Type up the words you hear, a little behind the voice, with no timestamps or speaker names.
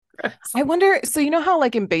I wonder, so you know how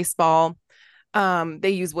like in baseball, they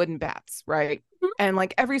use wooden bats, right? And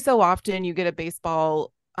like every so often you get a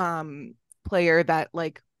baseball player that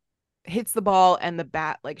like hits the ball and the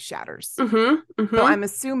bat like shatters. Mm-hmm. So Mm-hmm. I'm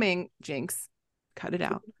assuming, Jinx, cut it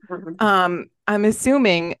out. I'm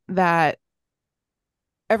assuming that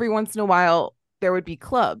every once in a while there would be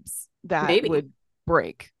clubs that Maybe. would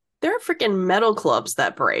break. There are freaking metal clubs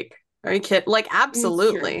that break. Are you kidding? Like, It's true.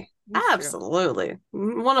 absolutely. It's true. Absolutely.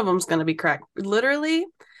 One of them's going to be cracked. Literally,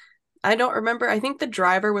 I don't remember. I think the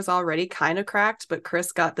driver was already kind of cracked, but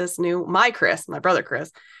Chris got this my brother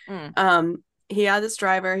Chris. Mm. He had this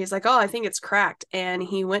driver. He's like, oh, I think it's cracked. And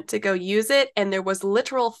he went to go use it, and there was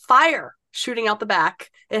literal fire shooting out the back.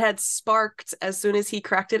 It had sparked as soon as he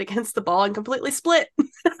cracked it against the ball and completely split.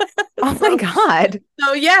 Oh my so, God.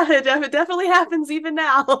 so yeah, it definitely happens even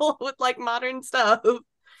now with like modern stuff.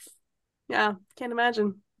 Yeah, can't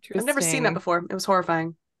imagine. I've never seen that Interesting. before. It was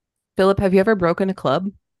horrifying. Philip, have you ever broken a club?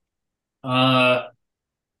 Uh,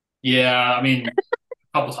 yeah, I mean,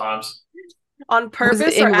 a couple times. On Was it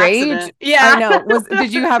purpose or in rage? accident? I Yeah. know.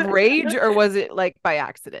 Did you have rage or was it like by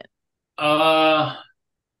accident? Uh,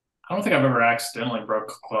 I don't think I've ever accidentally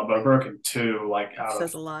broke a club, but I've broken two, like That out of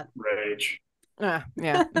says a lot. rage. Yeah.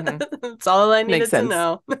 That's all I Makes needed to sense.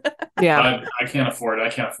 know. Yeah. I can't afford it. I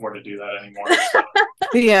can't afford to do that anymore. So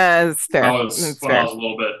Yeah, it's fair. It's when I fair. was a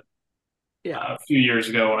little bit Yeah. a few years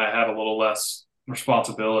ago when I had a little less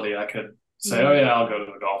responsibility, I could say, "Oh Mm, yeah, I'll go to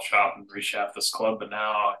the golf shop and reshaft this club," but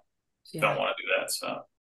now I don't yeah. want to do that.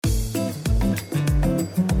 So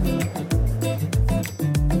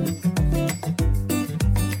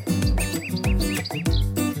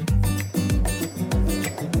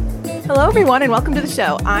Hello, everyone, and welcome to the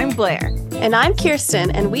show. I'm Blair. And I'm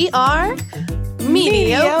Kirsten, and we are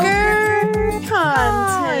mediocre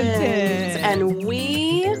content. And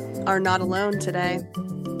we are not alone today.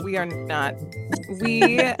 We are not.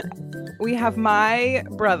 We we have my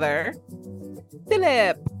brother,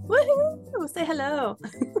 Philip. Woohoo! Say hello.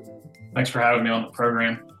 thanks for having me on the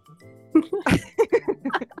program.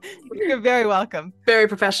 You're very welcome. Very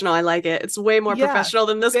professional. I like it. It's way more Yeah, professional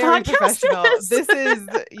than this very podcast professional. is. This is,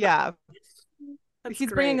 yeah. That's He's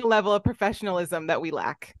great. bringing a level of professionalism that we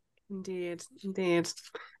lack. Indeed, indeed.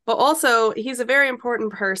 But also, he's a very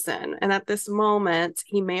important person. And at this moment,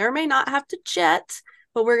 he may or may not have to jet,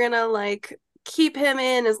 but we're going to like keep him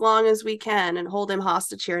in as long as we can and hold him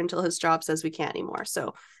hostage here until his job says we can't anymore.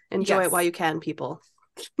 So enjoy it while you can, people.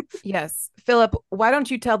 Yes. Philip, why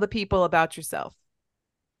don't you tell the people about yourself?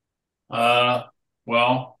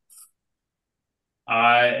 Well,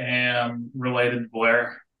 I am related to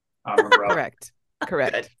Blair. I'm a brother. Correct.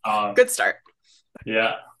 Correct. Good start.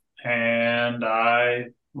 Yeah. And I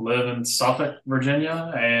live in Suffolk,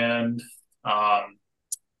 Virginia, and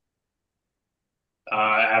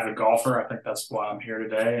I have a golfer. I think that's why I'm here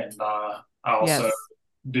today. And I also Yes.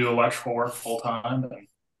 do electrical work full time, and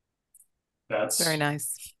that's Very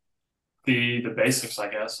nice. the basics, I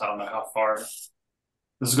guess. I don't know how far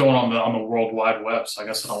this is going on the World Wide Web, so I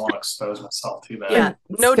guess I don't want to expose myself too bad. Yeah,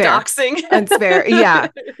 no fair. doxing. That's fair. Yeah.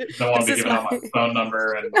 Don't want to be giving out my phone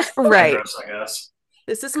number and Right. address, I guess.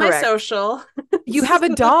 This is Correct. my social. You have a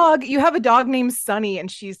dog. You have a dog named Sunny, and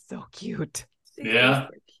she's so cute. Yeah.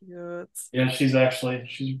 Cute. Yeah, she's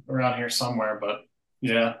around here somewhere, but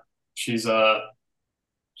yeah, she's a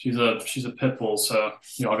pit bull, so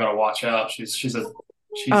y'all gotta watch out. She's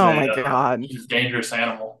Oh my God. she's a dangerous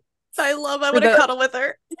animal. I want to cuddle with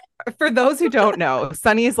her. For those who don't know,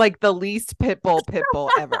 Sunny is like the least pit bull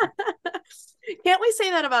ever. Can't we say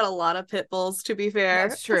that about a lot of pit bulls, to be fair?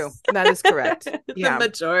 That's true. That is correct. Yeah. The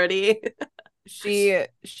majority. She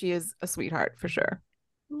is a sweetheart for sure.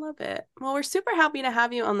 Love it. Well, we're super happy to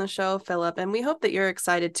have you on the show, Philip, and we hope that you're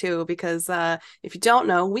excited too, because if you don't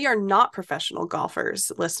know, we are not professional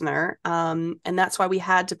golfers, listener, and that's why we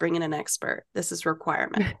had to bring in an expert. This is a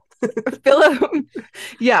requirement.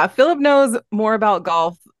 Philip knows more about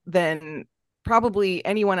golf than probably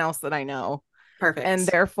anyone else that I know. Perfect. And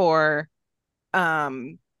therefore,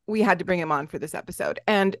 we had to bring him on for this episode.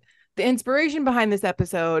 And the inspiration behind this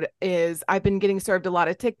episode is I've been getting served a lot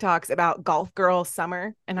of TikToks about Golf Girl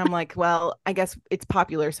Summer. And I'm like, well, I guess it's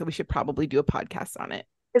popular, so we should probably do a podcast on it.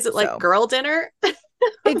 Is it like girl dinner?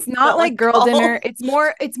 It's not like girl dinner. It's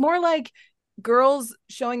more like girls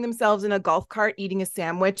showing themselves in a golf cart, eating a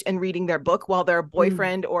sandwich and reading their book while their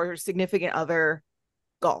boyfriend or significant other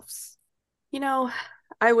golfs. You know,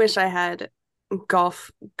 I wish I had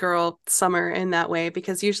golf girl summer in that way,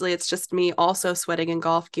 because usually it's just me also sweating in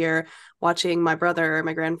golf gear, watching my brother,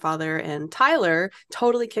 my grandfather, and Tyler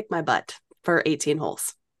totally kick my butt for 18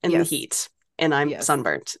 holes in the heat. and I'm Yes.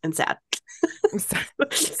 sunburnt and sad.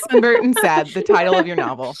 Sunburnt and Sad, the title of your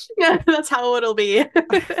novel. Yeah, that's how it'll be.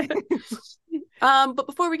 But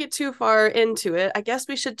before we get too far into it, I guess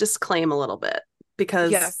we should disclaim a little bit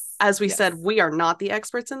because, Yes. as we Yes. said, we are not the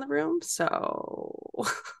experts in the room. So,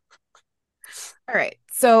 All right.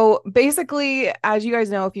 So basically, as you guys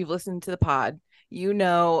know, if you've listened to the pod, you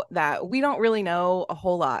know that we don't really know a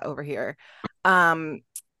whole lot over here.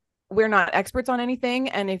 We're not experts on anything.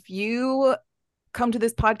 And if you come to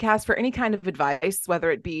this podcast for any kind of advice,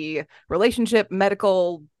 whether it be relationship,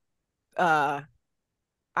 medical, I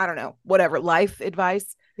don't know, whatever, life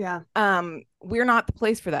advice, yeah. We're not the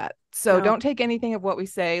place for that. So No. don't take anything of what we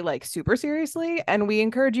say like super seriously. And we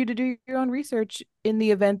encourage you to do your own research in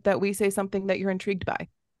the event that we say something that you're intrigued by.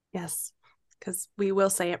 Yes, because we will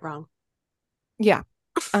say it wrong. Yeah.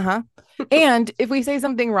 And if we say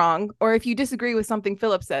something wrong, or if you disagree with something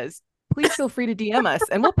Philip says, please feel free to DM us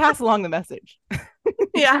and we'll pass along the message.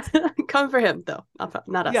 Yeah, come for him though,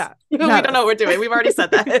 not us. Yeah, we not don't know what we're doing. We've already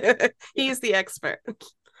said that. He's the expert.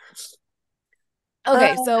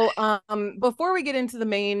 Okay, so before we get into the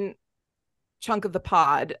main chunk of the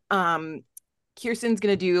pod, Kirsten's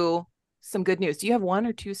gonna do some good news. Do you have one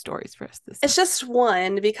or two stories for us this It's just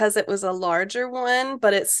one because it was a larger one,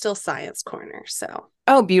 but it's still Science Corner. So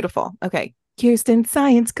Oh, beautiful. Okay. Kirsten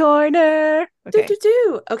Science Corner. Okay.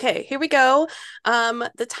 Okay, here we go.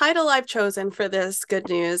 The title I've chosen for this good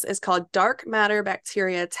news is called Dark Matter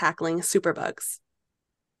Bacteria Tackling Superbugs.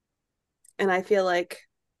 And I feel like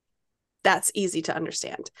that's easy to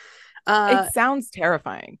understand. It sounds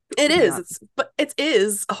terrifying. It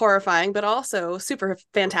is horrifying, but also super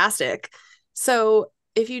fantastic. So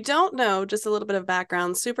if you don't know, just a little bit of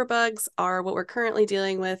background, superbugs are what we're currently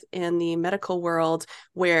dealing with in the medical world,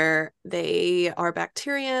 where they are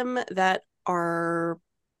bacterium that are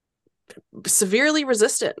severely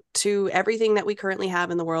resistant to everything that we currently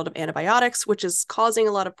have in the world of antibiotics, which is causing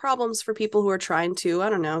a lot of problems for people who are trying to, I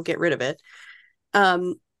don't know, get rid of it.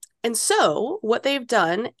 And so what they've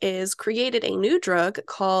done is created a new drug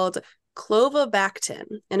called clovabactin,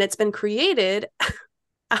 and it's been created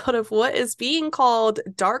out of what is being called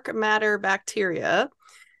dark matter bacteria,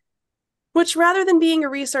 which, rather than being a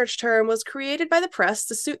research term, was created by the press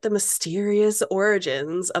to suit the mysterious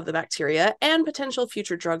origins of the bacteria and potential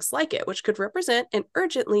future drugs like it, which could represent an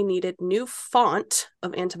urgently needed new font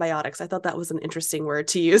of antibiotics. I thought that was an interesting word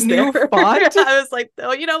to use New there. font? I was like,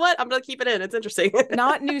 oh, you know what? I'm going to keep it in. It's interesting.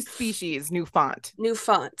 Not new species, new font. New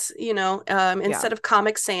font, instead of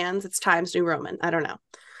Comic Sans, it's Times New Roman. I don't know.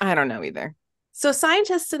 I don't know either. So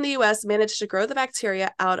scientists in the US managed to grow the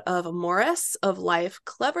bacteria out of morass of life,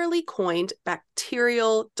 cleverly coined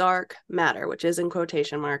bacterial dark matter, which is in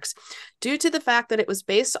quotation marks, due to the fact that it was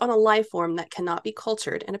based on a life form that cannot be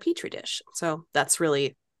cultured in a petri dish. So that's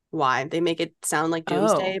really why they make it sound like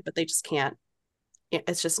doomsday, but they just can't.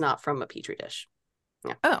 It's just not from a petri dish.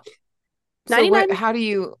 Yeah. Oh. So 99 how do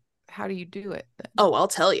you do it then? Oh, I'll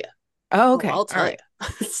tell you. Oh, okay. I'll tell you. All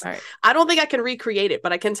right. I don't think I can recreate it,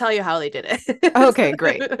 but I can tell you how they did it. Okay,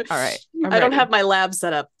 great. All right. I don't have my lab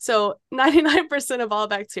set up. So 99% of all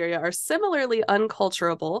bacteria are similarly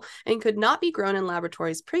unculturable and could not be grown in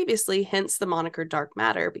laboratories previously, hence the moniker dark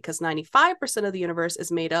matter, because 95% of the universe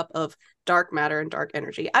is made up of dark matter and dark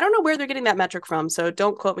energy. I don't know where they're getting that metric from, so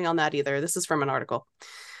don't quote me on that either. This is from an article.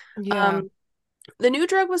 Yeah. The new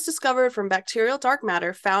drug was discovered from bacterial dark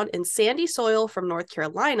matter found in sandy soil from North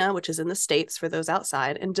Carolina, which is in the States for those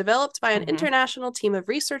outside, and developed by an international team of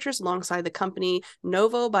researchers alongside the company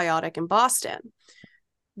Novo Biotic in Boston.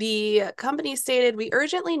 The company stated, "We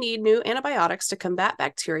urgently need new antibiotics to combat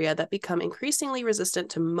bacteria that become increasingly resistant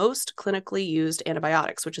to most clinically used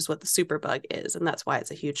antibiotics," which is what the superbug is, and that's why it's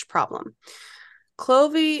a huge problem.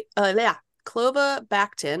 Clovabactin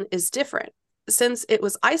is different. Since it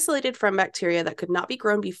was isolated from bacteria that could not be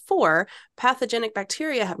grown before, pathogenic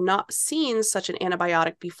bacteria have not seen such an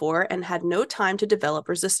antibiotic before and had no time to develop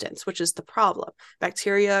resistance, which is the problem.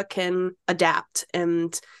 Bacteria can adapt,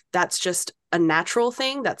 and that's just a natural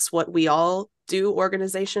thing. That's what we all do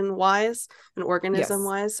organism-wise.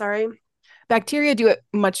 Sorry. Bacteria do it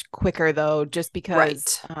much quicker, though, just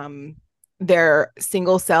because they're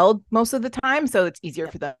single-celled most of the time, so it's easier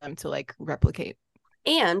for them to like replicate.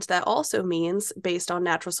 And that also means, based on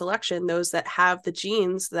natural selection, those that have the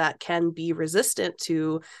genes that can be resistant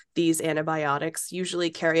to these antibiotics usually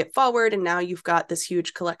carry it forward. And now you've got this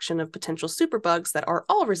huge collection of potential superbugs that are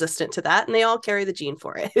all resistant to that, and they all carry the gene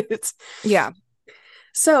for it. Yeah.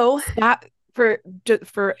 So that for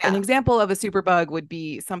an example of a superbug would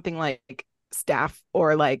be something like staph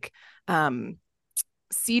or like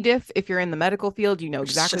C. diff. If you're in the medical field, you know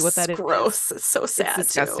exactly what that is. Gross. It's so sad. It's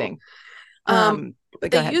disgusting.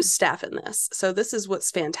 But they use staph in this. So this is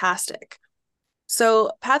what's fantastic.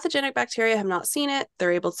 So pathogenic bacteria have not seen it.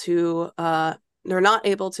 They're not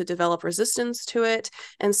able to develop resistance to it.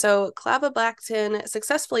 And so clavibactin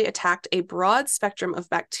successfully attacked a broad spectrum of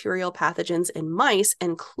bacterial pathogens in mice,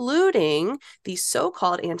 including the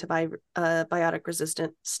so-called antibiotic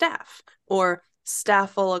resistant staph, or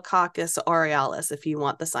Staphylococcus aurealis, if you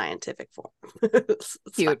want the scientific form.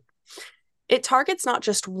 Cute. It targets not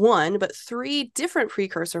just one, but 3 different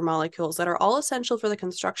precursor molecules that are all essential for the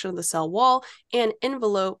construction of the cell wall and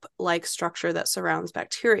envelope-like structure that surrounds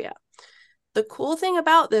bacteria. The cool thing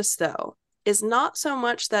about this, though, is not so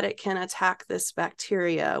much that it can attack this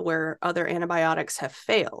bacteria where other antibiotics have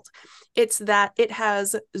failed. It's that it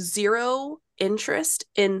has zero interest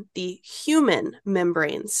in the human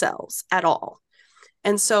membrane cells at all.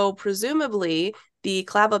 And so presumably the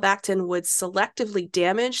clavibactin would selectively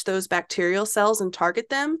damage those bacterial cells and target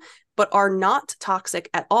them, but are not toxic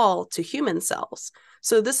at all to human cells.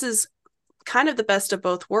 So this is kind of the best of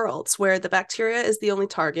both worlds, where the bacteria is the only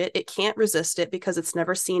target. It can't resist it because it's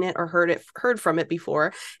never seen it or heard from it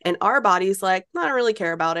before. And our body's like, I don't really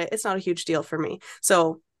care about it. It's not a huge deal for me.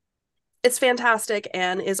 So it's fantastic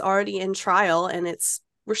and is already in trial. And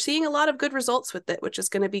we're seeing a lot of good results with it, which is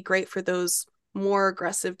going to be great for those more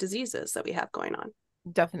aggressive diseases that we have going on.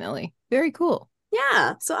 Definitely. Very cool.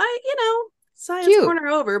 Yeah. So science Cute. corner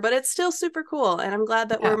over, but it's still super cool. And I'm glad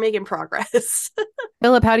that we're making progress.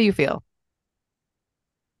 Philip, how do you feel?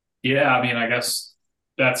 Yeah, I mean, I guess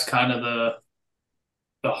that's kind of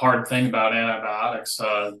the hard thing about antibiotics,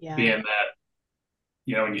 being that,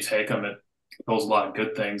 when you take them, it kills a lot of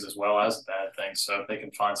good things as well as bad things. So if they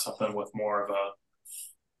can find something with more of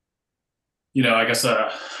I guess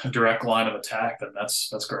a direct line of attack, then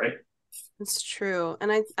that's great. It's true.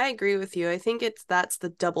 And I agree with you. I think that's the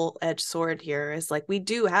double-edged sword here, is like we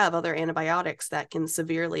do have other antibiotics that can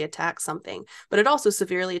severely attack something, but it also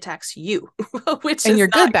severely attacks you, which and is your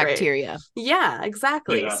good not great. bacteria. Yeah,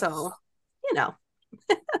 exactly. Yeah. So,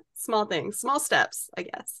 small things, small steps, I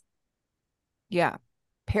guess. Yeah.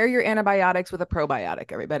 Pair your antibiotics with a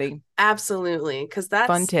probiotic, everybody. Absolutely. Because that's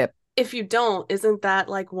fun tip. If you don't, isn't that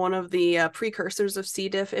like one of the precursors of C.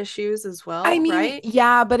 diff issues as well? I mean, right?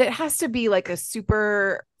 Yeah, but it has to be like a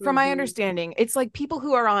super, from my understanding, it's like people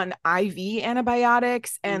who are on IV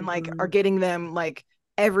antibiotics and like are getting them like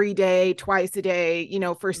every day, twice a day,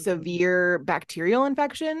 for severe bacterial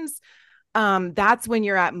infections. That's when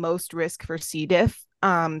you're at most risk for C. diff.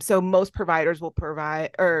 So most providers will prescribe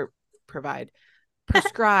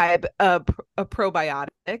a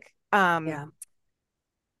probiotic. Yeah.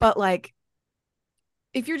 But like,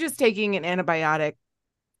 if you're just taking an antibiotic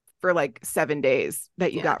for like 7 days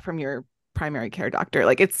that you got from your primary care doctor,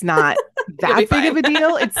 like it's not that big of a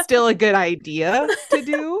deal. It's still a good idea to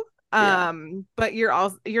do. But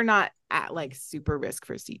you're not at like super risk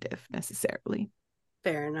for C. diff necessarily.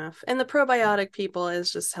 Fair enough. And the probiotic, people,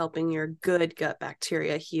 is just helping your good gut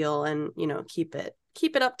bacteria heal and, keep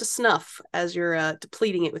it up to snuff as you're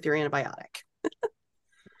depleting it with your antibiotic.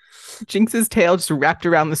 Jinx's tail just wrapped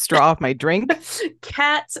around the straw of my drink.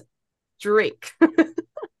 Cat drink.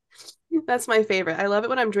 That's my favorite. I love it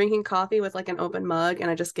when I'm drinking coffee with like an open mug and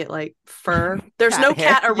I just get like fur. There's no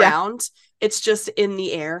cat around. It's just in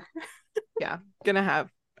the air. Yeah. Gonna have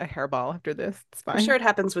a hairball after this. It's fine. I'm sure it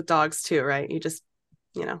happens with dogs too, right? You just,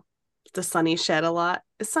 the Sunny shed a lot.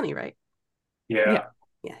 It's Sunny, right? Yeah.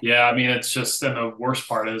 I mean, it's just, and the worst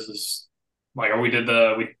part is like we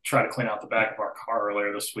tried to clean out the back of our car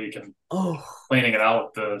earlier this week and cleaning it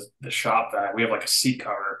out with the shop vac. We have like a seat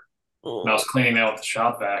cover. And I was cleaning that with the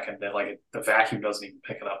shop vac, and then like the vacuum doesn't even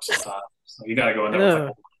pick it up sometimes. So you got to go in there with like a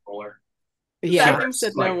lint roller. Yeah, I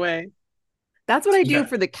said no way. That's what I do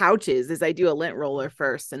for the couches. Is I do a lint roller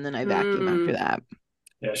first, and then I vacuum after that.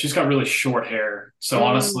 Yeah, she's got really short hair, so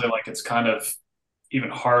honestly, like it's kind of even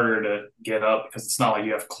harder to get up because it's not like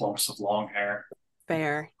you have clumps of long hair.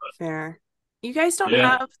 Fair. You guys don't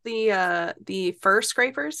have the fur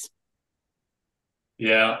scrapers?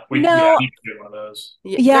 Yeah, we need to get one of those.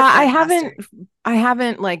 Yeah, I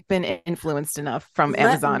haven't like been influenced enough from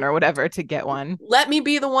Amazon or whatever to get one. Let me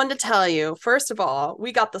be the one to tell you. First of all,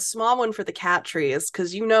 we got the small one for the cat trees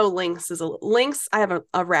because Lynx. I have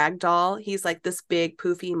a rag doll. He's like this big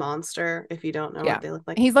poofy monster. If you don't know what they look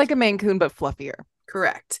like, he's like a Maine Coon but fluffier.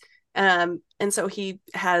 Correct. And so he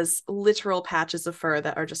has literal patches of fur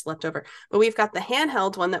that are just left over. But we've got the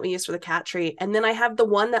handheld one that we use for the cat tree, and then I have the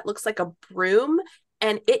one that looks like a broom.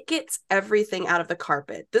 And it gets everything out of the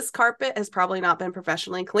carpet. This carpet has probably not been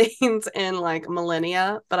professionally cleaned in like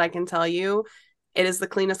millennia, but I can tell you it is the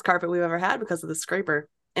cleanest carpet we've ever had because of the scraper.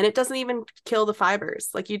 And it doesn't even kill the fibers.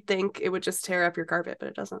 Like you'd think it would just tear up your carpet, but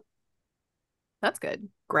it doesn't. That's good.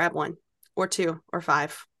 Grab one or 2 or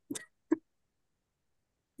 5.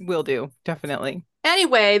 Will do. Definitely.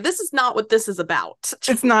 Anyway, this is not what this is about.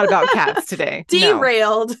 It's not about cats today.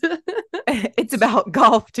 Derailed. No. It's about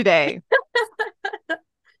golf today.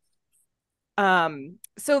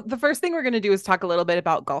 So the first thing we're going to do is talk a little bit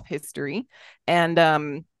about golf history.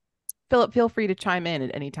 And Philip, feel free to chime in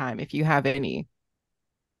at any time if you have any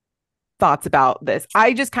thoughts about this.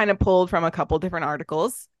 I just kind of pulled from a couple different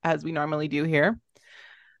articles, as we normally do here.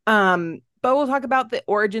 But we'll talk about the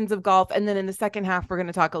origins of golf, and then in the second half, we're going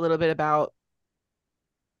to talk a little bit about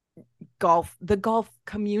golf, the golf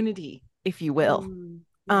community, if you will.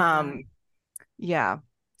 Yeah.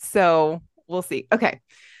 So we'll see. Okay.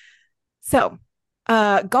 So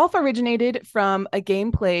golf originated from a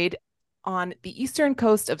game played on the eastern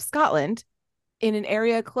coast of Scotland in an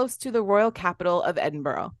area close to the royal capital of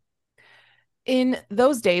Edinburgh. In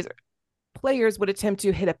those days, players would attempt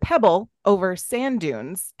to hit a pebble over sand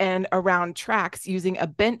dunes and around tracks using a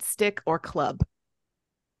bent stick or club.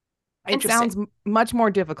 It sounds much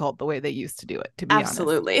more difficult the way they used to do it, to be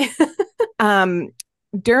Absolutely. honest.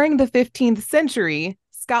 During the 15th century,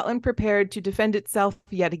 Scotland prepared to defend itself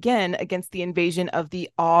yet again against the invasion of the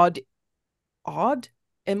Auld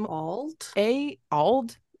enemy,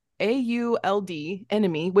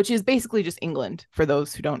 which is basically just England, for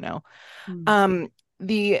those who don't know.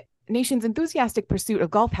 The nation's enthusiastic pursuit of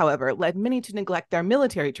golf, however, led many to neglect their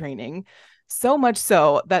military training, so much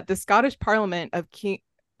so that the Scottish Parliament of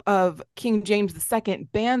King James II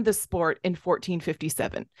banned the sport in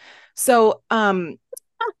 1457. So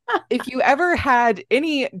if you ever had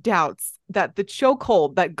any doubts that the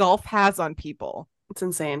chokehold that golf has on people, it's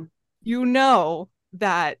insane. You know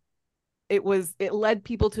that it led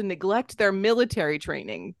people to neglect their military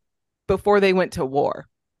training before they went to war.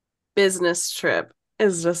 Business trip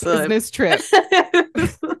is just business trip.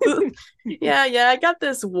 Yeah, I got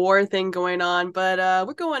this war thing going on, but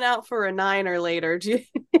we're going out for a niner later.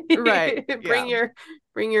 Right.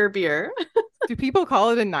 Bring your beer. Do people call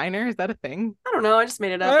it a niner? Is that a thing? I don't know. I just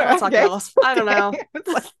made it up. I'll talk else. I don't know.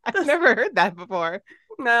 I've never heard that before.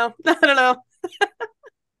 No, I don't know.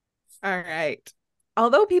 All right.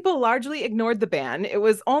 Although people largely ignored the ban, it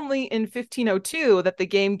was only in 1502 that the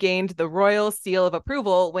game gained the royal seal of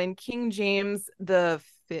approval when King James the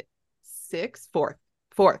fourth.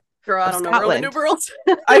 Girl, I don't know Roman numerals.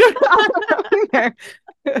 I don't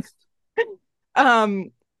know.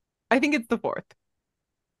 I think it's the 4th.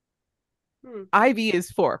 IV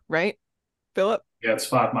is 4, right, Philip? Yeah, it's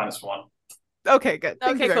 5 minus 1. Okay, good.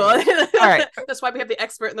 Okay, cool. All right. That's why we have the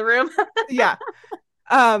expert in the room. Yeah.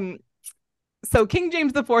 So King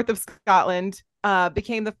James IV of Scotland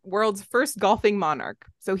became the world's first golfing monarch.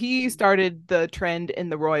 So he started the trend in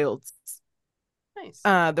the royals. Nice.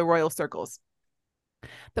 The royal circles.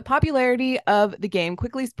 The popularity of the game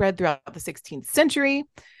quickly spread throughout the 16th century.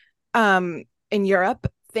 In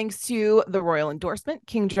Europe, thanks to the royal endorsement,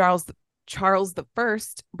 King Charles I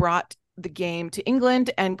brought the game to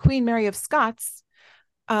England, and Queen Mary of Scots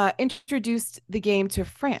introduced the game to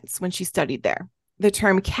France when she studied there. The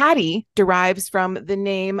term caddy derives from the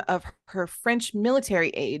name of her French military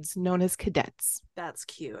aides known as cadets. That's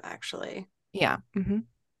cute, actually. Yeah. Mm-hmm.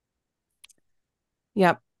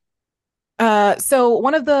 Yep. So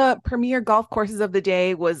one of the premier golf courses of the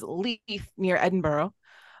day was Leith near Edinburgh,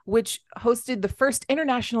 which hosted the first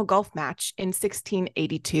international golf match in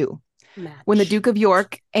 1682. When the Duke of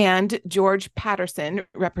York and George Patterson,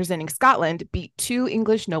 representing Scotland, beat 2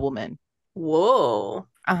 English noblemen. Whoa.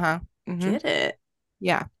 Uh-huh. Mm-hmm. Get it.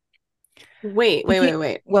 Yeah. Wait.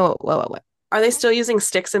 Whoa. Are they still using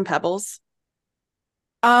sticks and pebbles?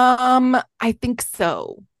 I think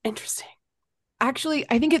so. Interesting. Actually,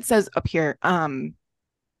 I think it says up here,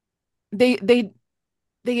 they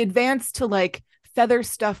advanced to like feather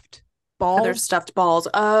stuffed balls.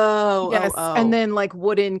 Oh, yes. Oh. And then like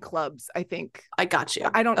wooden clubs, I think. I got you.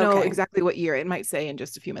 I don't know exactly what year. It might say in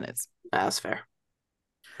just a few minutes. That's fair.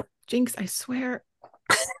 Jinx, I swear.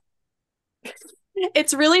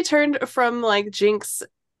 It's really turned from like Jinx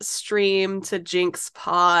stream to Jinx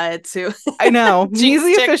pod to I know. He's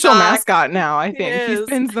the official TikTok. mascot now, I think. He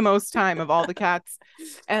spends the most time of all the cats.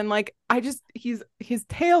 And like his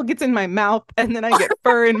tail gets in my mouth and then I get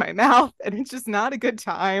fur in my mouth and it's just not a good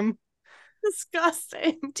time.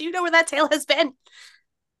 Disgusting. Do you know where that tail has been?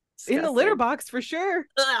 Disgusting. In the litter box for sure.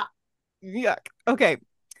 Ugh. Yuck. Okay.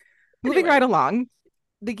 Moving right along.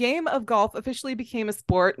 The game of golf officially became a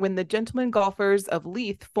sport when the Gentlemen Golfers of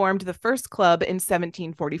Leith formed the first club in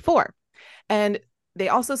 1744. And they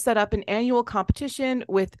also set up an annual competition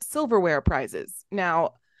with silverware prizes.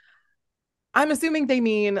 Now, I'm assuming they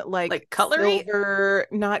mean like cutlery? silver,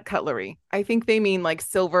 not cutlery. I think they mean like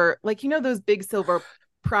silver, like those big silver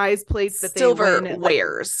prize plates that they win at like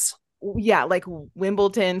Silverwares. yeah, like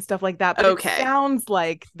Wimbledon, stuff like that. But it Okay. sounds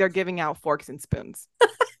like they're giving out forks and spoons.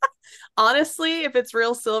 Honestly, if it's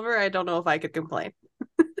real silver, I don't know if I could complain.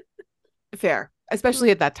 Fair, especially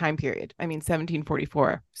at that time period. I mean,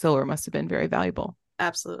 1744, silver must have been very valuable.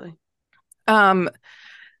 Absolutely.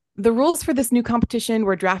 The rules for this new competition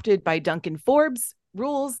were drafted by Duncan Forbes,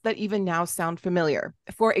 rules that even now sound familiar.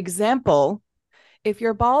 For example, if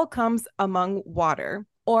your ball comes among water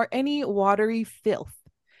or any watery filth,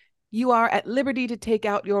 you are at liberty to take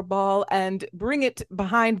out your ball and bring it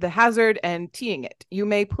behind the hazard and teeing it. You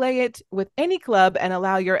may play it with any club and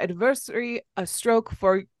allow your adversary a stroke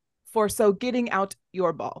for so getting out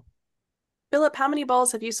your ball. Philip, how many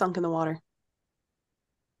balls have you sunk in the water?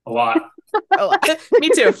 A lot. Me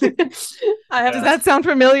too. Does that sound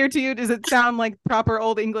familiar to you? Does it sound like proper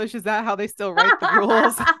old English? Is that how they still write the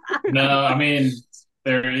rules? No, I mean,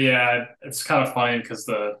 it's kind of funny because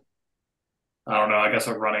I don't know, I guess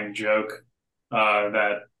a running joke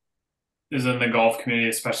that is in the golf community,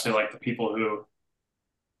 especially like the people who,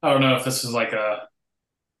 I don't know if this is like a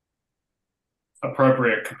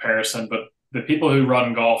appropriate comparison, but the people who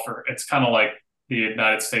run golf it's kind of like the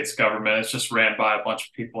United States government. It's just ran by a bunch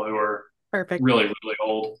of people who are perfect, really, really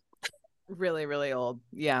old. Really, really old.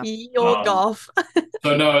 Yeah. Old golf.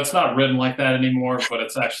 So no, it's not written like that anymore, but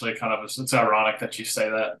it's actually it's ironic that you say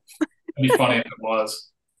that. It'd be funny if it was.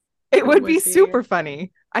 It would be super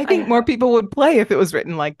funny. I think more people would play if it was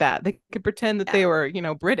written like that. They could pretend that they were,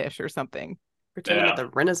 British or something. Pretending at the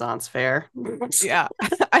Renaissance fair. Yeah.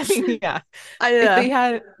 I mean, yeah. If they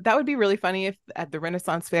had, that would be really funny if at the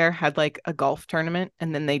Renaissance fair had like a golf tournament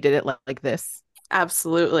and then they did it like this.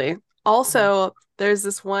 Absolutely. Also, there's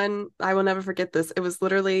this one, I will never forget this. It was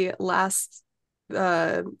literally last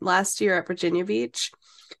year at Virginia Beach.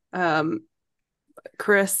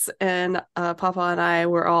 Chris and Papa and I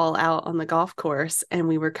were all out on the golf course, and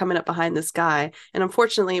we were coming up behind this guy, and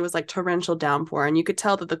unfortunately it was like torrential downpour, and you could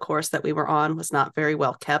tell that the course that we were on was not very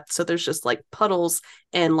well kept, so there's just like puddles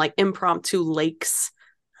and like impromptu lakes.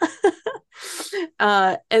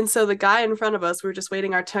 And so the guy in front of us, we were just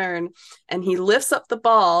waiting our turn, and he lifts up the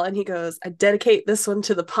ball and he goes, "I dedicate this one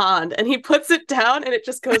to the pond," and he puts it down and it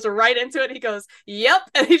just goes right into it. He goes, "Yep,"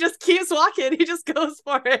 and he just keeps walking. He just goes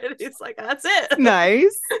for it. He's like, "That's it."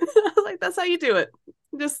 Nice. I was like, that's how you do it.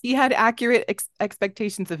 He had accurate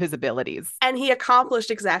expectations of his abilities, and he accomplished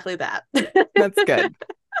exactly that. That's good.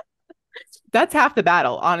 That's half the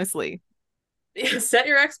battle, honestly. Set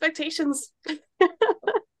your expectations.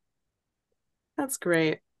 That's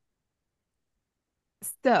great.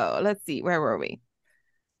 So let's see, where were we?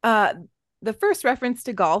 The first reference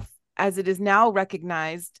to golf, as it is now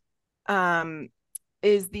recognized,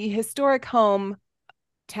 is the historic home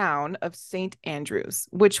town of St. Andrews,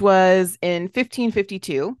 which was in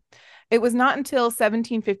 1552. It was not until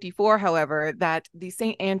 1754, however, that the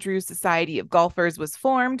St. Andrews Society of Golfers was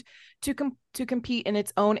formed to compete in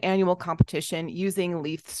its own annual competition using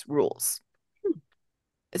Leith's rules.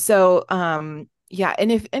 So, yeah.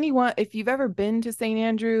 And if you've ever been to St.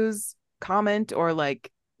 Andrews, comment or like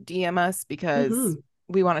DM us because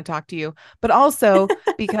we want to talk to you, but also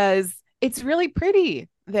because it's really pretty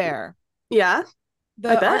there. Yeah.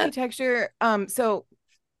 The architecture. So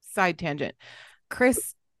side tangent,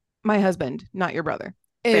 Chris, my husband, not your brother,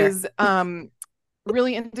 is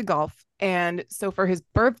really into golf. And so for his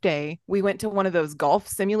birthday, we went to one of those golf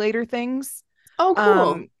simulator things. Oh,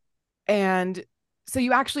 cool. And so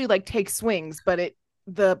you actually like take swings, but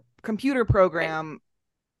the computer program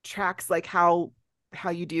tracks like how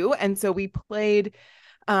you do. And so we played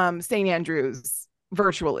St. Andrews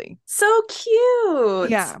virtually. So cute.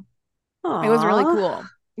 Yeah. Aww. It was really cool.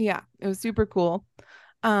 Yeah, it was super cool.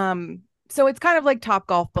 So it's kind of like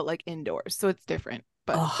Topgolf, but like indoors. So it's different,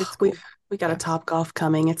 but it's cool. We got a Topgolf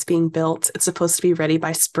coming. It's being built. It's supposed to be ready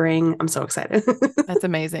by spring. I'm so excited. That's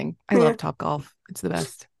amazing. I love Topgolf. It's the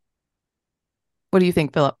best. What do you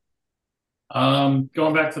think, Philip?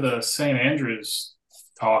 Going back to the St. Andrews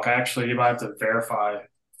talk, you might have to verify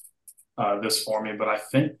this for me, but I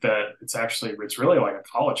think that it's really like a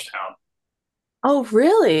college town. Oh,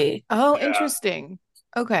 really? Oh, yeah. Interesting.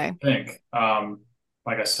 Okay. I think,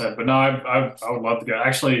 like I said, but no, I would love to go.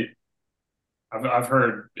 Actually, I've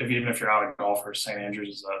heard even if you're not a golfer, St.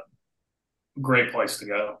 Andrews is a great place to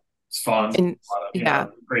go. It's fun. And,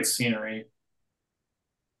 great scenery.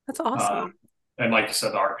 That's awesome. And like you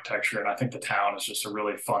said, the architecture, and I think the town is just a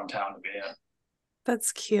really fun town to be in.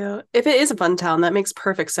 That's cute. If it is a fun town, that makes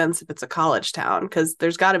perfect sense if it's a college town, because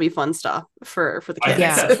there's got to be fun stuff for the I kids.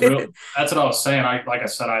 think that's real. That's what I was saying. Like I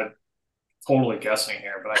said, I'm totally guessing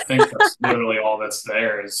here, but I think that's literally all that's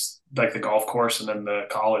there is like the golf course and then the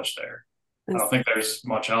college there. I don't think there's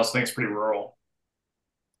much else. I think it's pretty rural.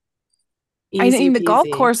 I mean, the Easy golf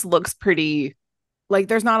peasy. course looks pretty, like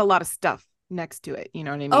there's not a lot of stuff next to it. You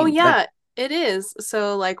know what I mean? Oh yeah, Like, it is.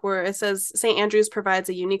 So like where it says St. Andrews provides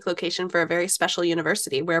a unique location for a very special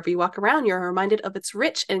university. Wherever you walk around, you're reminded of its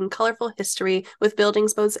rich and colorful history with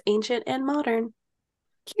buildings both ancient and modern.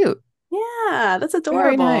 cute. Yeah, that's adorable.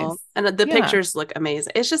 Very nice. And the Yeah. pictures look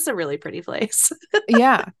amazing. It's just a really pretty place.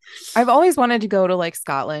 Yeah. I've always wanted to go to like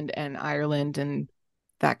Scotland and Ireland and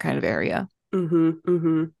that kind of area.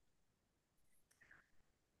 All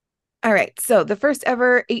right. So the first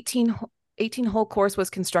ever 18 hole course was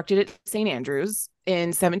constructed at St. Andrews in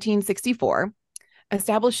 1764,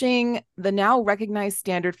 establishing the now recognized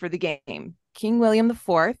standard for the game. King William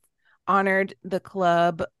IV honored the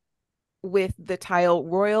club with the title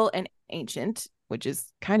Royal and Ancient, which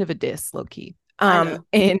is kind of a diss, low key, in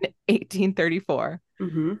 1834.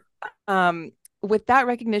 With that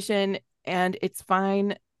recognition and its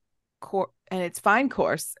fine course,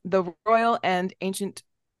 the Royal and Ancient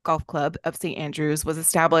Golf Club of St. Andrews was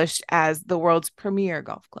established as the world's premier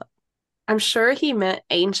golf club. I'm sure he meant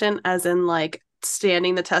ancient as in like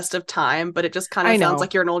standing the test of time, but it just kind of sounds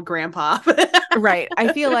like you're an old grandpa. Right.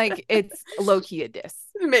 I feel like it's low-key a diss.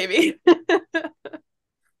 Maybe.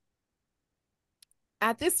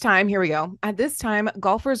 At this time, here we go. At this time,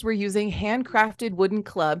 golfers were using handcrafted wooden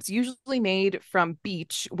clubs, usually made from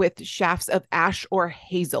beech with shafts of ash or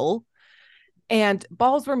hazel. And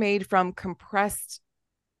balls were made from compressed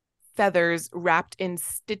feathers wrapped in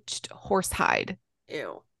stitched horsehide.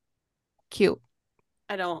 Ew. Cute.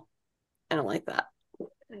 I don't like that.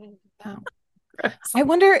 Oh. I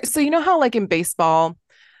wonder, so you know how like in baseball,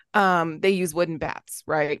 they use wooden bats,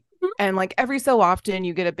 right? Mm-hmm. And like every so often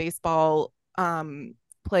you get a baseball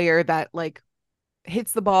player that like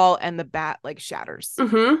hits the ball and the bat like shatters.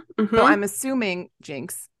 So I'm assuming,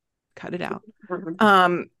 Jinx, cut it out.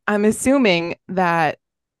 I'm assuming that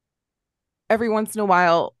every once in a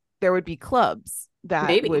while there would be clubs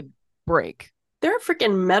that would break. There are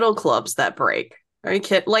freaking metal clubs that break. Are you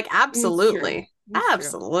kidding? Like, absolutely.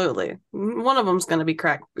 Absolutely. True. One of them's going to be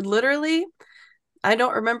cracked. Literally, I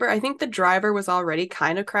don't remember. I think the driver was already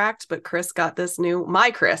kind of cracked, but Chris got this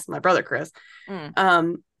my brother Chris.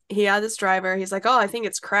 He had this driver. He's like, oh, I think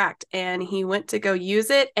it's cracked. And he went to go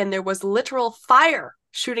use it. And there was literal fire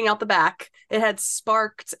shooting out the back. It had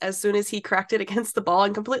sparked as soon as he cracked it against the ball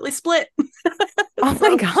and completely split. Oh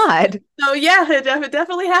my God. So yeah, it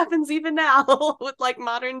definitely happens even now with like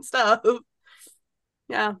modern stuff.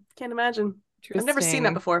 Yeah, can't imagine. I've never seen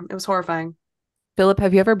that before. It was horrifying. Philip,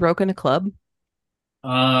 have you ever broken a club?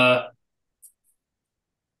 Yeah,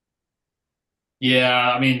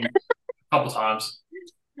 I mean, a couple times.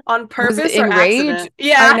 On purpose was it in or rage? Accident?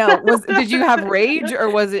 Yeah, I know. Did you have rage or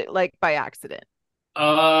was it like by accident?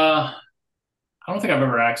 I don't think I've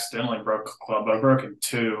ever accidentally broke a club, but I've broken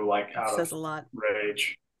two like out of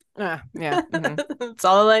rage. Yeah. Mm-hmm. That's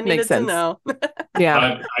all I needed to know.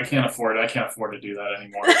 Yeah, I can't afford it. I can't afford to do that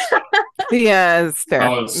anymore. So. Yeah, it's fair. I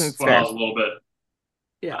was a little bit,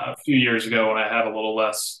 a few years ago when I had a little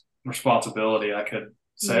less responsibility, I could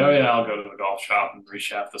say, oh yeah, I'll go to the golf shop and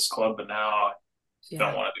reshaft this club, but now I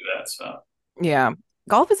don't want to do that. So yeah,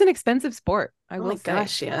 golf is an expensive sport. I will say.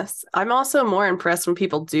 Gosh, yes. I'm also more impressed when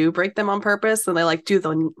people do break them on purpose and they like do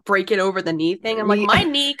the break it over the knee thing. I'm like, my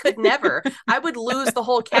knee could never. I would lose the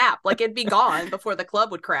whole cap. Like it'd be gone before the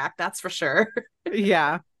club would crack. That's for sure.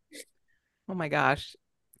 Yeah. Oh my gosh.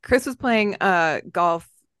 Chris was playing golf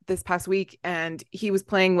this past week and he was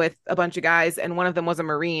playing with a bunch of guys and one of them was a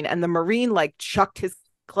Marine and the Marine like chucked his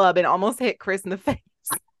club and almost hit Chris in the face.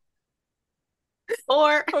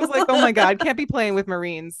 Or I was like, oh my God, can't be playing with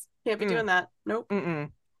Marines. Can't be doing that. Nope.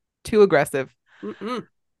 Too aggressive. All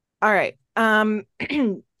right.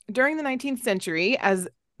 During the 19th century, as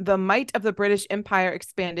the might of the British Empire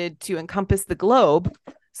expanded to encompass the globe,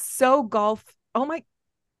 so golf. Oh my.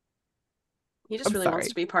 He just really wants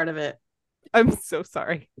to be part of it. I'm so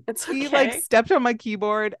sorry. It's okay. He like stepped on my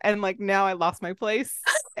keyboard and like now I lost my place.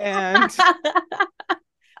 And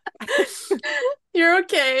you're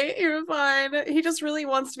okay. You're fine. He just really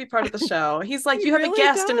wants to be part of the show. He's like, you have a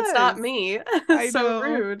guest and it's not me. So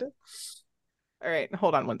rude. All right,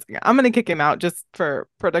 hold on one second. I'm gonna kick him out just for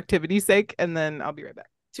productivity's sake, and then I'll be right back.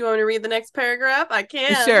 Do you want me to read the next paragraph? I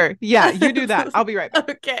can. Sure. Yeah, you do that. I'll be right back.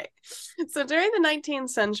 Okay. So during the 19th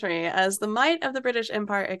century, as the might of the British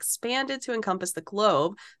Empire expanded to encompass the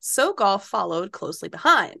globe, so golf followed closely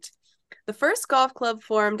behind. The first golf club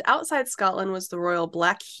formed outside Scotland was the Royal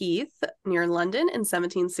Blackheath near London in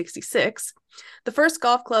 1766. The first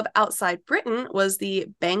golf club outside Britain was the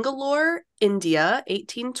Bangalore, India,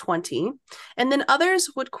 1820. And then others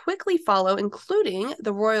would quickly follow, including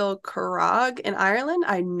the Royal Curragh in Ireland.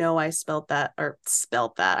 I know I spelled that.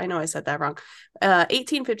 I know I said that wrong.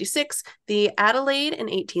 1856, the Adelaide in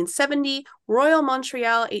 1870, Royal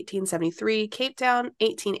Montreal 1873, Cape Town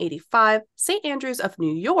 1885, St. Andrews of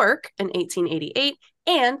New York in 1888,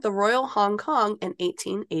 and the Royal Hong Kong in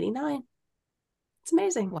 1889. It's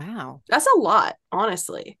amazing. Wow. That's a lot,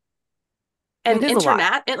 honestly. And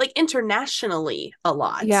internationally a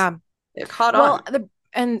lot. Yeah. It caught on.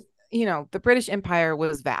 The British Empire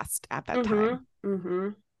was vast at that time. Mm-hmm.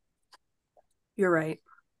 You're right.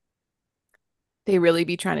 They really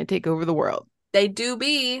be trying to take over the world. They do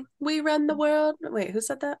be. We run the world. Wait, who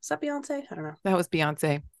said that? Was that Beyonce? I don't know. That was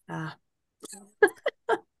Beyonce. Ah.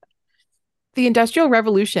 The Industrial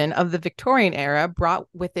Revolution of the Victorian era brought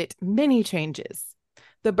with it many changes.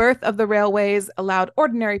 The birth of the railways allowed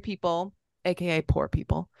ordinary people, aka poor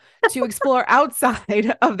people, to explore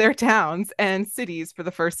outside of their towns and cities for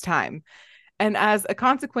the first time. And as a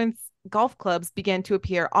consequence, golf clubs began to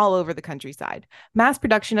appear all over the countryside. Mass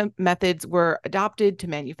production methods were adopted to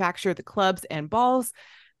manufacture the clubs and balls,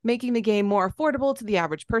 making the game more affordable to the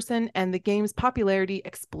average person, and the game's popularity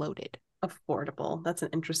exploded. Affordable. That's an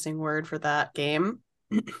interesting word for that game.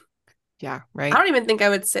 Yeah, right. I don't even think I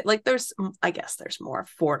would say, like, I guess there's more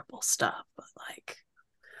affordable stuff, but like,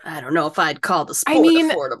 I don't know if I'd call the sport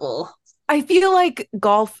affordable. I feel like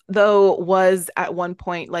golf, though, was at one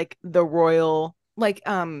point like the royal, like,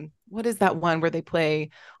 what is that one where they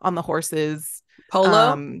play on the horses?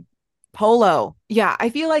 Polo? Polo. Yeah,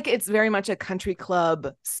 I feel like it's very much a country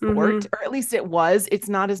club sport, or at least it was. It's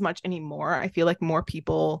not as much anymore. I feel like more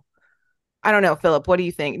people, I don't know, Philip, what do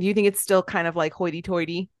you think? Do you think it's still kind of like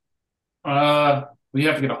hoity-toity? We have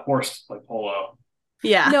to get a horse to play polo.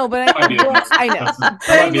 Yeah. No, but I know. But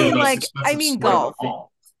I mean golf.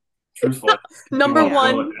 Truthfully. Number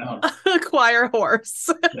one, acquire horse.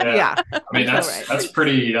 Yeah. I mean, that's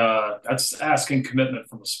pretty, that's asking commitment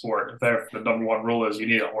from the sport. If the number one rule is you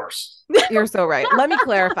need a horse. You're so right. Let me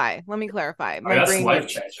clarify. That's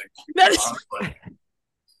life-changing.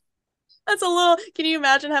 That's a little. Can you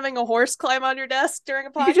imagine having a horse climb on your desk during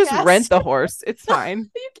a podcast? You just rent the horse. It's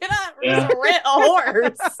fine. You cannot just rent a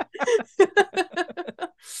horse.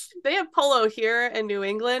 They have polo here in New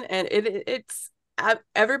England, and it's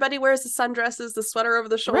everybody wears the sundresses, the sweater over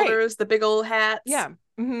the shoulders, the big old hats. Yeah.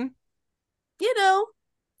 Mm-hmm. You know,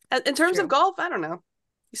 in terms of golf, I don't know.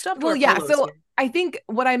 You still have to wear polos so here. I think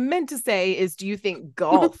what I meant to say is, do you think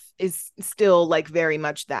golf is still like very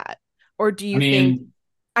much that, or do you think?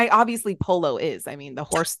 Obviously polo is. I mean, the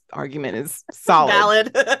horse argument is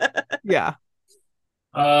solid. Valid. Yeah.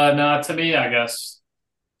 No, to me, I guess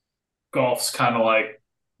golf's kind of like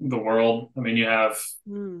the world. I mean, you have,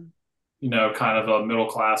 kind of a middle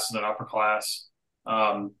class and an upper class,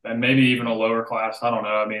 and maybe even a lower class. I don't know.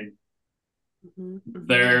 I mean,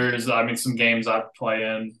 there's, some games I play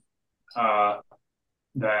in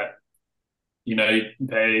that, you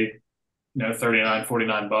pay, $39,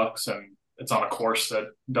 $49 and it's on a course that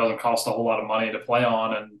doesn't cost a whole lot of money to play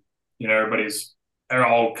on. And,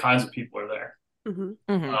 all kinds of people are there.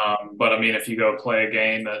 But I mean, if you go play a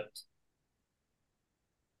game that,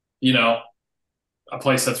 a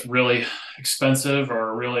place that's really expensive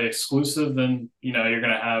or really exclusive, then, you're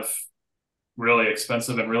going to have really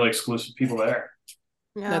expensive and really exclusive people there.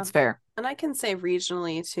 Yeah, that's fair. And I can say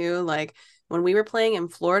regionally too, like when we were playing in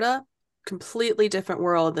Florida, completely different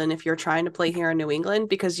world than if you're trying to play here in New England,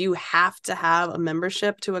 because you have to have a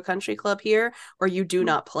membership to a country club here or you do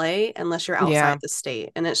not play unless you're outside the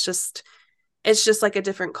state. And it's just like a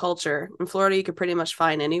different culture. In Florida, you could pretty much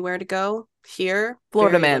find anywhere to go. Here,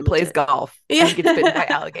 Florida man plays golf and gets bitten by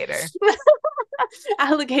alligator.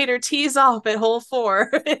 Alligator tees off at hole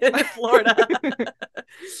 4 in Florida.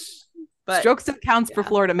 But strokes counts for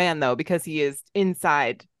Florida man though, because he is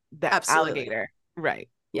inside the alligator. Right.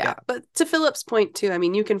 Yeah. But to Philip's point too, I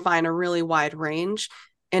mean, you can find a really wide range,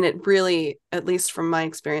 and it really, at least from my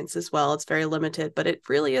experience as well, it's very limited, but it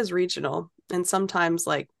really is regional and sometimes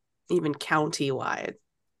like even county wide.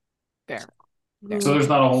 Fair. So there's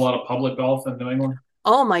not a whole lot of public golf in New England?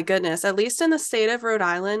 Oh my goodness. At least in the state of Rhode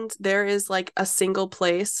Island, there is like a single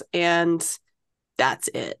place and that's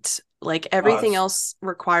it. Like everything else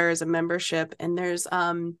requires a membership. And there's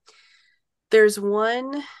There's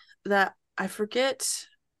one that I forget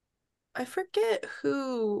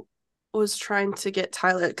who was trying to get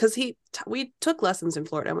Tyler, because we took lessons in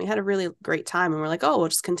Florida and we had a really great time, and we're like, oh, we'll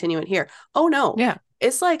just continue it here. Oh no. Yeah.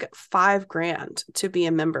 It's like $5,000 to be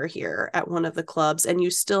a member here at one of the clubs, and you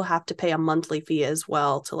still have to pay a monthly fee as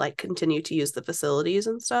well to like continue to use the facilities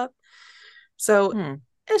and stuff. So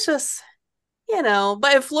it's just,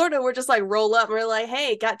 but in Florida, we're just like roll up and we're like,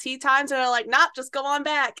 hey, got tea times? And they're like, nah, just go on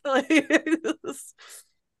back. That's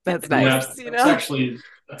nice.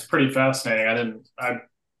 That's pretty fascinating. I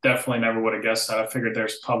definitely never would have guessed that. I figured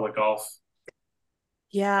there's public golf.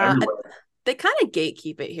 Yeah. They kind of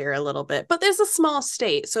gatekeep it here a little bit, but there's a small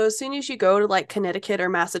state. So as soon as you go to like Connecticut or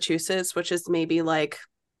Massachusetts, which is maybe like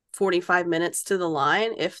 45 minutes to the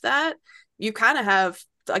line, if that, you kind of have,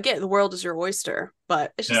 again, the world is your oyster,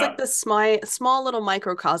 but it's just like this small little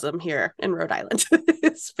microcosm here in Rhode Island.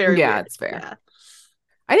 It's very weird. It's fair. Yeah.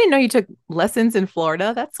 I didn't know you took lessons in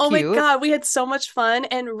Florida. That's cute. Oh my God, we had so much fun.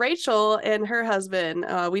 And Rachel and her husband,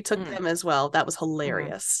 we took them as well. That was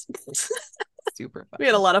hilarious. Super fun. We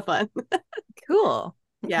had a lot of fun. Cool.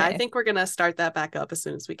 Yeah, I think we're going to start that back up as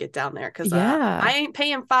soon as we get down there, because I ain't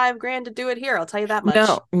paying $5,000 to do it here. I'll tell you that much.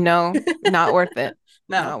 No, not worth it.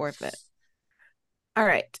 No. Not worth it. All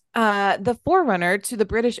right. The forerunner to the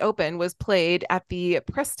British Open was played at the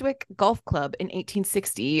Prestwick Golf Club in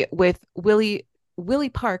 1860, with Willie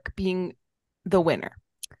Park being the winner.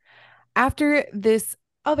 After this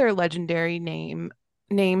other legendary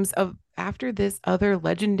names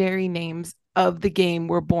of the game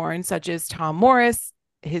were born, such as Tom Morris,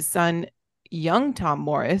 his son, young Tom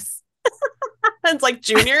Morris. It's like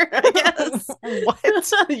junior, I guess.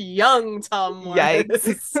 What? Young Tom Morris.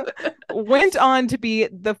 Yikes. Went on to be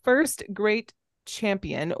the first great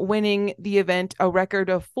champion, winning the event a record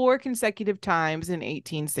of 4 consecutive times in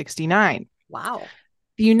 1869. Wow.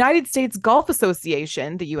 The United States Golf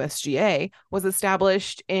Association, the USGA, was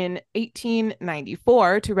established in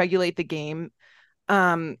 1894 to regulate the game.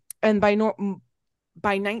 And by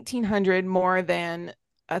 1900, more than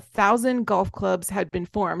 1,000 golf clubs had been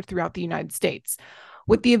formed throughout the United States.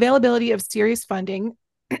 With the availability of serious funding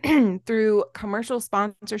through commercial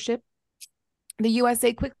sponsorship, the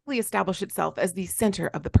USA quickly established itself as the center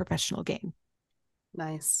of the professional game.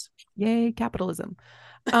 Nice. Yay, capitalism.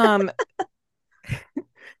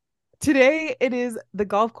 Today, it is the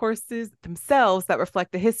golf courses themselves that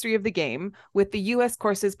reflect the history of the game, with the U.S.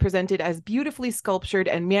 courses presented as beautifully sculptured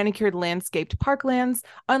and manicured landscaped parklands,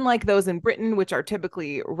 unlike those in Britain, which are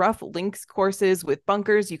typically rough links courses with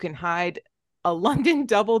bunkers you can hide a London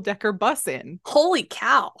double-decker bus in. Holy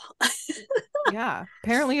cow. Yeah,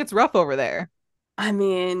 apparently it's rough over there. I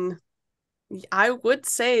mean, I would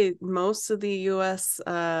say most of the U.S.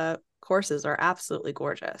 courses are absolutely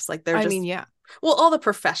gorgeous. Like they're well, all the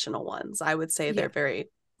professional ones, I would say they're very,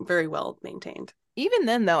 very well maintained. Even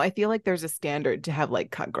then, though, I feel like there's a standard to have like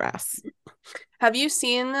cut grass. Have you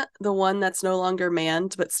seen the one that's no longer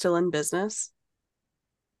manned but still in business?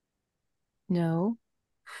 No.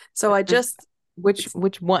 So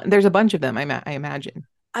which one? There's a bunch of them. I imagine.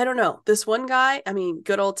 I don't know. This one guy, I mean,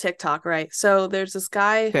 good old TikTok, right? So there's this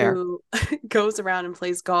guy who goes around and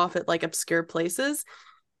plays golf at like obscure places.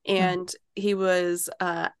 And he was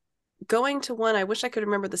going to one, I wish I could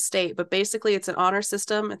remember the state, but basically it's an honor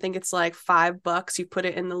system. I think it's like $5. You put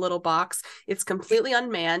it in the little box. It's completely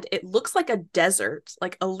unmanned. It looks like a desert,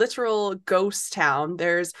 like a literal ghost town.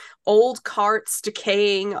 There's old carts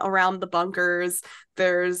decaying around the bunkers.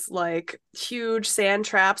 There's like huge sand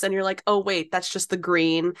traps, and you're like, oh wait, that's just the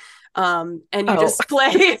green. And you just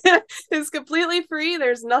play. It's completely free.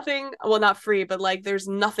 There's nothing, well, not free, but like there's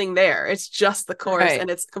nothing there. It's just the course, and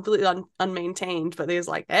it's completely unmaintained. But he's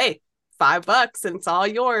like, hey, $5 and it's all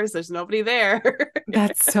yours. There's nobody there.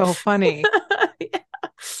 That's so funny. Yeah.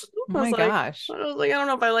 Oh my gosh. I was like, I don't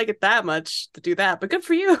know if I like it that much to do that, but good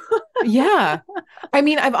for you. Yeah. I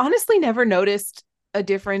mean, I've honestly never noticed a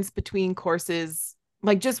difference between courses,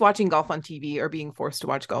 like just watching golf on TV or being forced to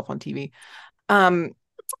watch golf on TV.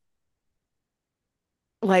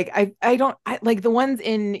 Like I like the ones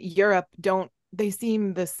in Europe they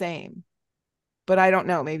seem the same, but I don't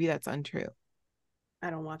know. Maybe that's untrue. I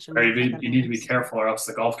don't watch them. You need to be careful, or else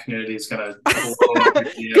the golf community is gonna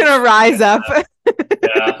rise up.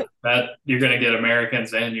 Yeah, that you're gonna get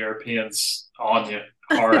Americans and Europeans on you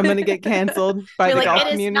hard. I'm gonna get canceled by the golf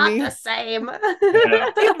community. It is not the same.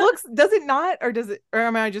 It does it not, or does it, or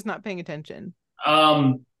am I just not paying attention?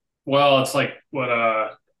 Well, it's like what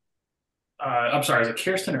I'm sorry, is it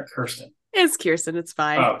Kirsten or Kirsten? It's Kirsten, it's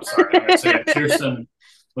fine. Oh, sorry. So Kirsten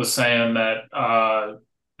was saying that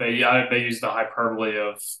they use the hyperbole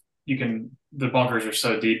of, the bunkers are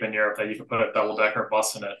so deep in Europe that you can put a double decker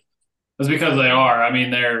bus in it. It's because they are. I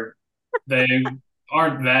mean, they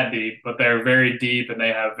aren't that deep, but they're very deep and they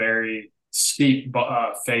have very steep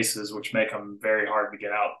faces, which make them very hard to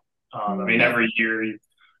get out. I mean, every year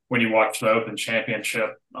when you watch the Open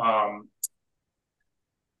Championship,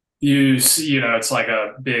 you see, it's like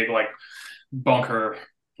a big like bunker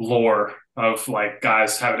lore of like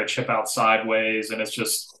guys having to chip out sideways, and it's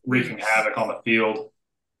just wreaking havoc on the field.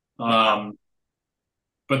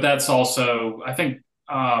 But that's also, I think,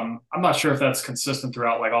 I'm not sure if that's consistent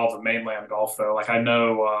throughout like all the mainland golf though. Like I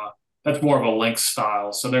know that's more of a links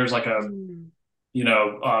style. So there's like a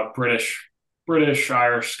British,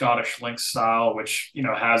 Irish, Scottish links style, which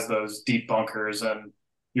has those deep bunkers, and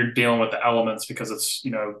you're dealing with the elements because it's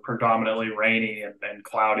predominantly rainy and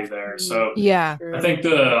cloudy there. So yeah, I think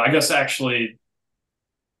I guess actually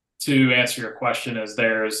to answer your question is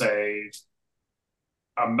there's I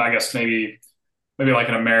guess maybe like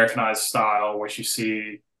an Americanized style, which you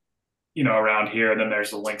see, around here. And then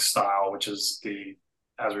there's the link style, which is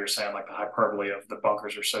as we were saying, like the hyperbole of the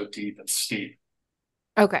bunkers are so deep and steep.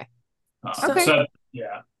 Okay. Okay. So,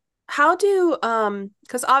 yeah. How do,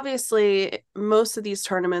 because obviously most of these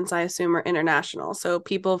tournaments, I assume, are international. So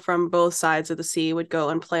people from both sides of the sea would go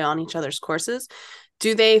and play on each other's courses.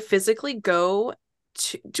 Do they physically go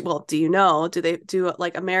do they do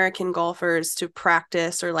like American golfers to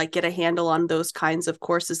practice or like get a handle on those kinds of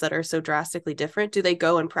courses that are so drastically different? Do they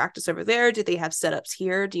go and practice over there? Do they have setups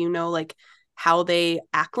here? Do you know like how they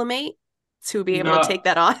acclimate to be able to take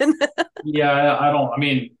that on? Yeah, I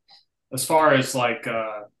mean, as far as like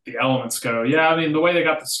the elements go, yeah, I mean, the way they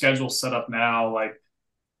got the schedule set up now, like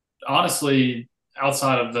honestly,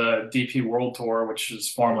 outside of the DP World Tour, which is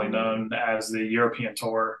formerly known as the European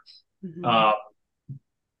Tour,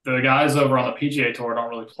 the guys over on the PGA Tour don't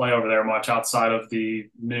really play over there much outside of the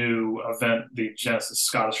new event, the Genesis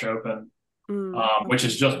Scottish Open, which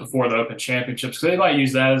is just before the Open Championships. So they might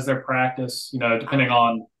use that as their practice, depending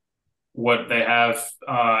on what they have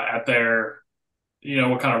at their,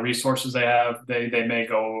 what kind of resources they have. They may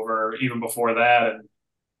go over even before that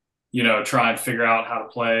and, try and figure out how to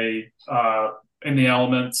play in the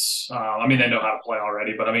elements. I mean, they know how to play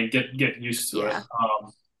already, but I mean, get used to it.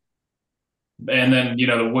 And then,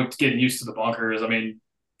 getting used to the bunkers. I mean,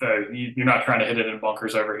 you're not trying to hit it in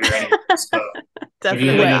bunkers over here anyway. So if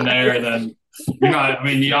you hit it in there, then you're not. I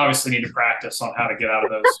mean, you obviously need to practice on how to get out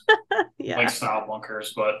of those link style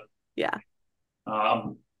bunkers. But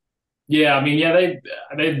I mean,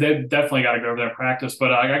 they definitely got to go over there and practice.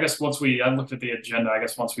 But I guess I looked at the agenda. I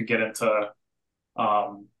guess once we get into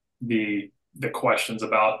the questions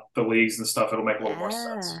about the leagues and stuff, it'll make a little more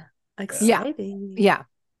sense. Exciting. Yeah.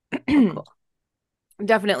 Cool.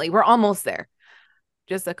 Definitely. We're almost there.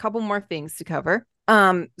 Just a couple more things to cover.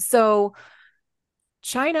 So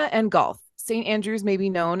China and golf. St. Andrews may be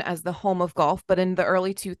known as the home of golf, but in the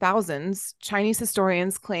early 2000s, Chinese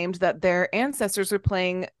historians claimed that their ancestors were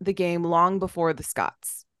playing the game long before the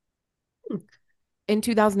Scots. In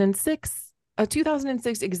 2006, a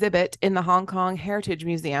 2006 exhibit in the Hong Kong Heritage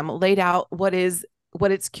Museum laid out what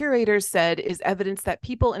its curators said is evidence that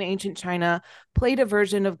people in ancient China played a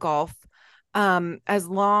version of golf as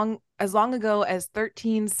long ago as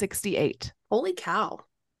 1368. Holy cow.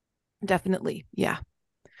 Definitely. Yeah.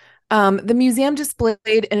 The museum displayed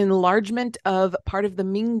an enlargement of part of the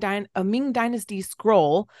Ming Dynasty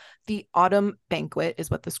scroll. The Autumn Banquet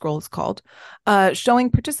is what the scroll is called, showing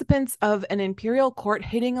participants of an imperial court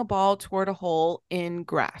hitting a ball toward a hole in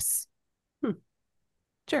grass.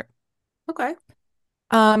 Sure. Okay.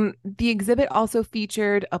 The exhibit also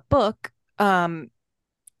featured a book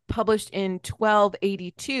published in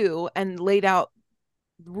 1282 and laid out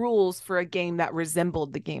rules for a game that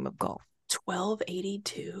resembled the game of golf.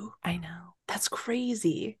 1282. I know. That's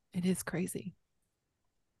crazy. It is crazy.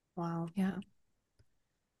 Wow. Yeah.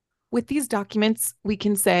 With these documents, we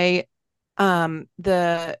can say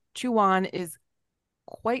the Chuan is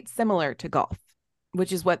quite similar to golf,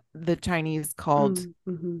 which is what the Chinese called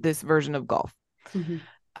this version of golf.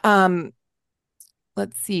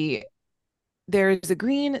 Let's see. There's a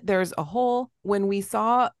green, there's a hole. When we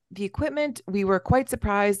saw the equipment, we were quite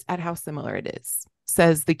surprised at how similar it is,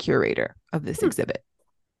 says the curator of this exhibit.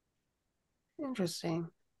 Interesting.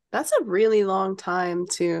 That's a really long time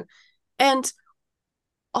and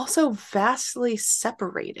also vastly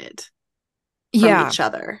separated from each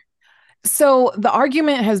other. So the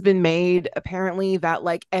argument has been made apparently that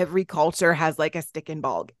like every culture has like a stick and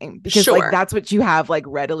ball game because like that's what you have like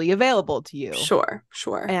readily available to you. Sure.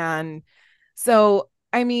 And so,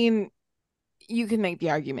 I mean, you can make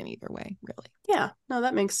the argument either way, really. Yeah, no,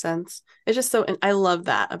 that makes sense. It's just so, and I love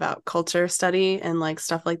that about culture study and like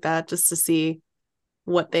stuff like that, just to see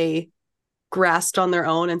what they grasped on their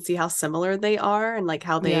own and see how similar they are and like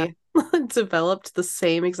how they developed the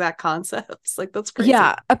same exact concepts. Like, that's crazy.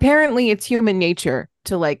 Yeah, apparently it's human nature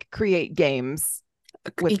to like create games.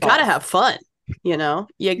 You gotta have fun, you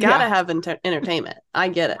gotta have entertainment. I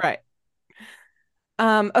get it. Right.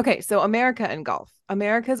 Okay, so America and golf.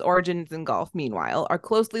 America's origins in golf, meanwhile, are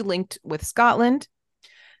closely linked with Scotland.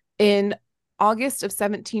 In August of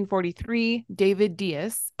 1743, David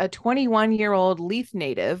Dias, a 21-year-old Leith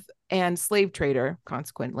native and slave trader,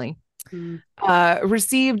 consequently,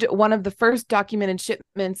 received one of the first documented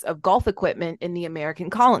shipments of golf equipment in the American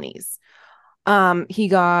colonies. He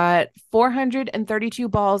got 432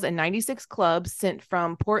 balls and 96 clubs sent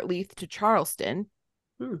from Port Leith to Charleston.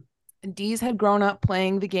 Dees had grown up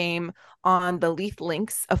playing the game on the Leith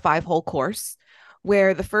Links, a 5-hole course,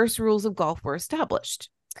 where the first rules of golf were established.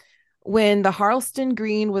 When the Harleston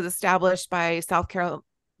Green was established by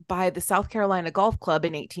the South Carolina Golf Club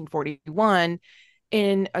in 1841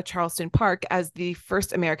 in a Charleston Park as the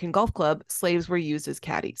first American golf club, slaves were used as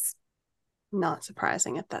caddies. Not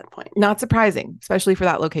surprising at that point. Not surprising, especially for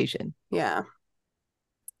that location. Yeah.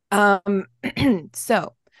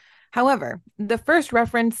 So, however, the first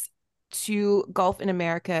reference to golf in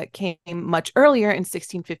America came much earlier in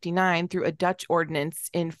 1659 through a Dutch ordinance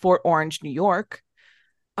in Fort Orange, New York,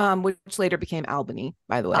 which later became Albany,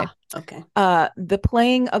 by the way. Okay. The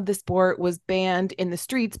playing of the sport was banned in the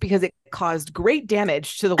streets because it caused great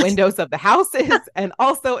damage to the windows of the houses and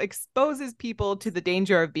also exposes people to the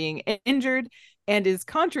danger of being injured and is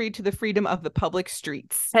contrary to the freedom of the public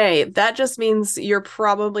streets. Hey, that just means you're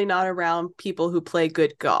probably not around people who play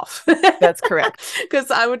good golf. That's correct. Because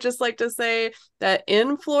I would just like to say that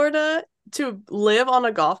in Florida, to live on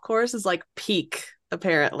a golf course is like peak,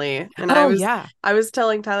 apparently. And I was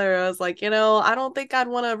telling Tyler, I was like, I don't think I'd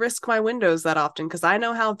want to risk my windows that often because I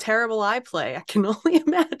know how terrible I play. I can only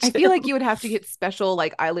imagine. I feel like you would have to get special,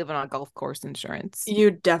 like, I live on a golf course insurance.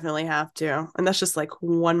 You definitely have to. And that's just like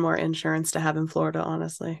one more insurance to have in Florida,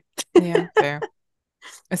 honestly. Yeah, fair.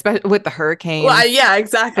 Especially with the hurricanes. Well, yeah,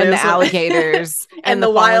 exactly. And the alligators and the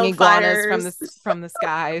wild iguanas from the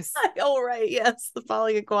skies. Oh, right. Yes, the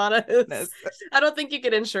falling iguanas. I don't think you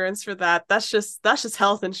get insurance for that. That's just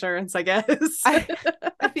health insurance, I guess. I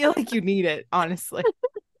feel like you need it, honestly.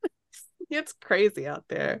 It's crazy out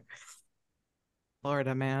there.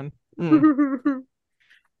 Florida, man.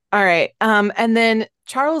 All right. And then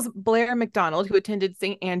Charles Blair Macdonald, who attended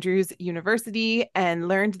St. Andrews University and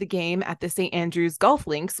learned the game at the St. Andrews Golf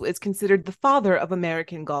Links, is considered the father of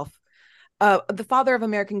American golf. The father of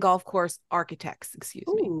American golf course architects, excuse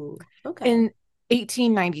me. Okay. In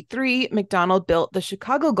 1893, Macdonald built the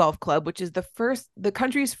Chicago Golf Club, which is the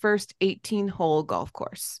country's first 18-hole golf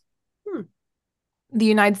course. The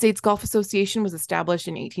United States Golf Association was established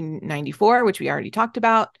in 1894, which we already talked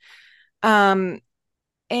about. And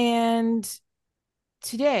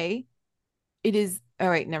today it is, all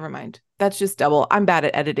right, never mind. That's just double. I'm bad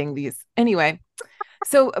at editing these. Anyway,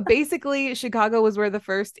 so basically Chicago was where the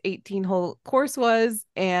first 18-hole course was,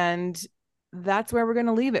 and that's where we're going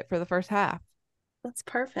to leave it for the first half. That's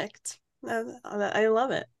perfect. I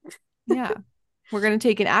love it. Yeah. We're going to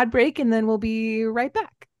take an ad break and then we'll be right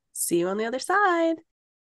back. See you on the other side.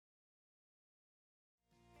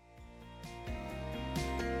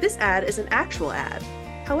 This ad is an actual ad.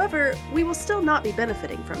 However, we will still not be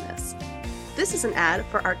benefiting from this. This is an ad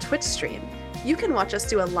for our Twitch stream. You can watch us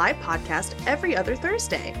do a live podcast every other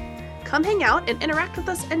Thursday. Come hang out and interact with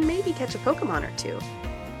us and maybe catch a Pokemon or two.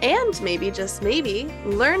 And maybe, just maybe,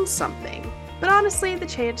 learn something. But honestly, the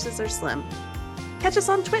chances are slim. Catch us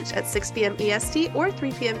on Twitch at 6 p.m. EST or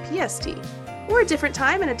 3 p.m. PST, or a different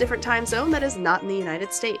time in a different time zone that is not in the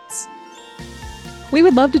United States. We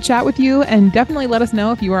would love to chat with you and definitely let us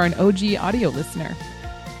know if you are an OG audio listener.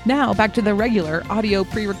 Now, back to the regular audio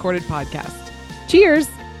pre-recorded podcast. Cheers!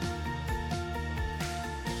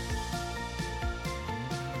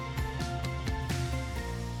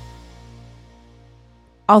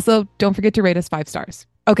 Also, don't forget to rate us 5 stars.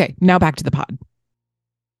 Okay, now back to the pod.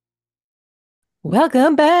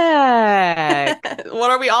 Welcome back. What,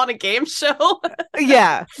 are we on a game show?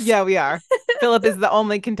 Yeah, we are. Philip is the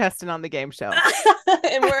only contestant on the game show.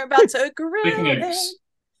 And we're about to grill.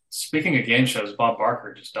 Speaking of game shows, Bob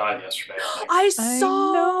Barker just died yesterday. I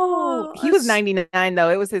saw. He was 99 though.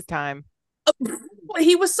 It was his time.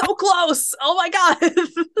 He was so close. Oh my God.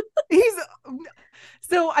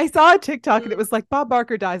 So I saw a TikTok and it was like Bob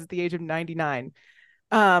Barker dies at the age of 99.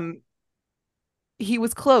 He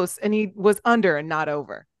was close and he was under and not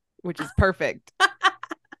over, which is perfect.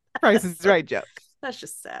 Price is Right joke. That's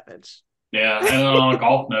just savage. Yeah, and then on a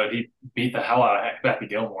golf note, he beat the hell out of Happy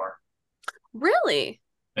Gilmore. Really?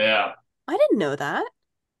 Yeah. I didn't know that.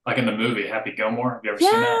 Like in the movie Happy Gilmore. Have you ever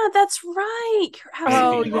seen that? Yeah, that's right. You're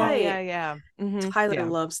absolutely right. Yeah. Mm-hmm. Tyler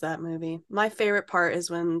loves that movie. My favorite part is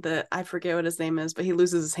when I forget what his name is, but he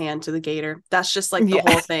loses his hand to the gator. That's just like the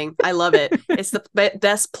whole thing. I love it. It's the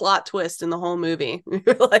best plot twist in the whole movie.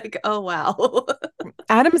 You're like, oh, wow.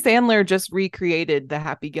 Adam Sandler just recreated the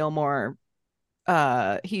Happy Gilmore.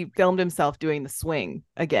 He filmed himself doing the swing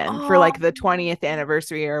again for like the 20th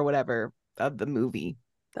anniversary or whatever of the movie.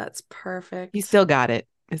 That's perfect. He still got it.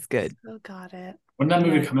 It's good. Still got it. When did that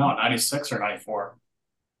movie come out? 96 or 94?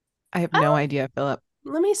 I have no idea, Philip.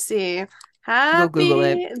 Let me see. We'll Google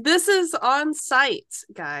it. This is on site,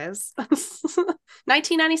 guys.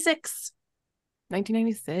 1996.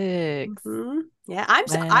 1996. Mm-hmm. Yeah,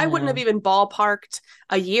 I wouldn't have even ballparked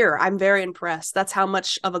a year. I'm very impressed. That's how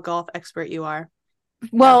much of a golf expert you are.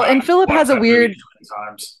 Well, and Philip has a weird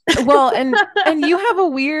and you have a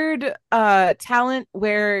weird talent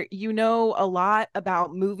where you know a lot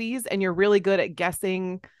about movies and you're really good at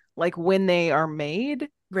guessing like when they are made.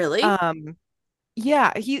 Really?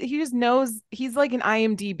 Yeah, he just knows. He's like an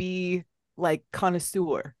IMDb like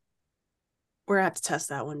connoisseur. We're gonna have to test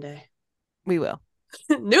that one day. We will.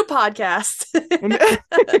 New podcast.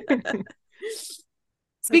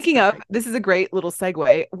 Speaking of, this is a great little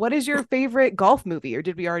segue. What is your favorite golf movie, or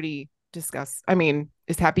did we already discuss? I mean,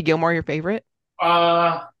 is Happy Gilmore your favorite?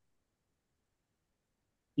 It's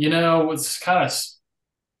kind of,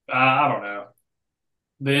 I don't know.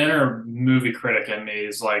 The inner movie critic in me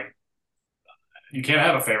is like, you can't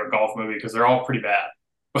have a favorite golf movie because they're all pretty bad.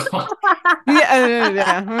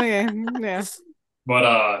 Yeah.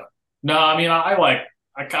 But no, I mean, I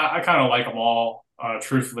kind of like them all.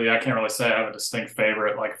 Truthfully, I can't really say I have a distinct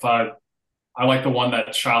favorite. Like if I like the one that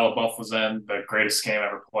Shia LaBeouf was in, The Greatest Game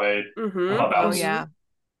Ever Played. Mm-hmm.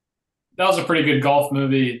 That was a pretty good golf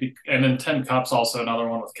movie. And then 10 Cups, also another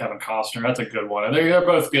one with Kevin Costner. That's a good one. And they're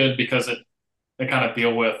both good because they kind of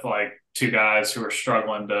deal with like two guys who are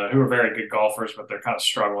who are very good golfers, but they're kind of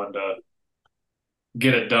struggling to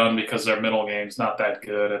get it done because their middle game's not that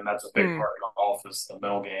good. And that's a big part of golf is the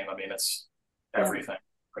middle game. I mean, it's everything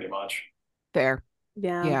pretty much. Fair.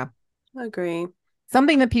 Yeah. I agree.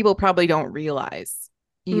 Something that people probably don't realize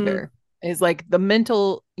either is like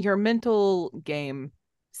your mental game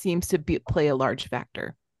seems to play a large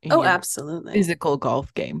factor in your absolutely physical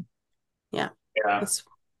golf game. Yeah.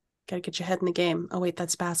 Gotta get your head in the game. Oh wait,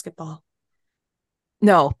 that's basketball.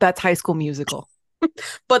 No, that's High School Musical.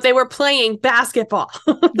 But they were playing basketball.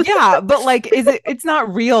 Yeah, but like it's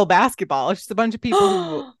not real basketball. It's just a bunch of people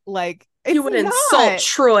who like you would insult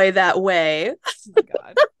Troy that way. Oh my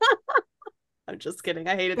God. I'm just kidding.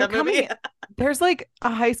 I hated that movie. There's like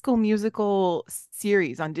a High School Musical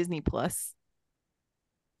series on Disney Plus.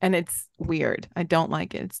 And it's weird. I don't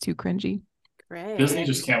like it. It's too cringy. Great. Disney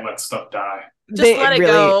just can't let stuff die. Just let it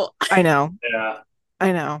go. I know. Yeah.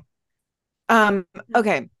 I know.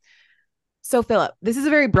 Okay. So Philip, this is a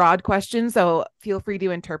very broad question, so feel free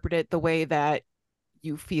to interpret it the way that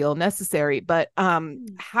you feel necessary. But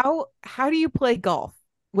how do you play golf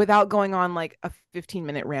without going on like a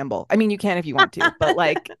 15-minute ramble? I mean, you can if you want to, but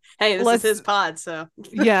like hey, this is his pod, so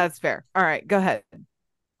yeah, it's fair. All right, go ahead.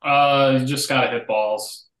 You just gotta hit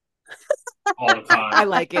balls all the time. I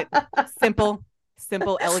like it. Simple,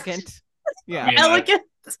 elegant. Yeah. I mean, elegant.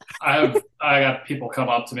 I got people come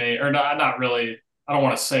up to me, or not really. I don't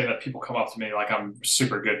want to say that people come up to me like I'm a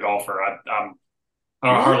super good golfer. I don't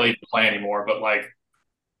hardly play anymore, but like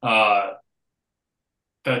the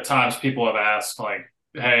times people have asked like,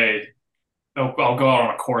 hey, I'll go out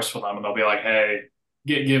on a course with them and they'll be like, hey,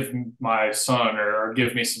 give my son or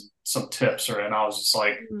give me some tips, and I was just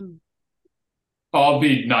like, I'll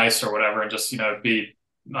be nice or whatever and just be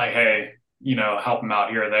like, hey, help them out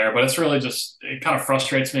here or there. But it's really just, it kind of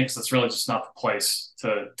frustrates me because it's really just not the place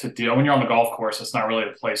to deal. When you're on the golf course, it's not really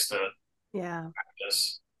the place to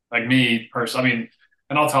practice. Like me personally, I mean,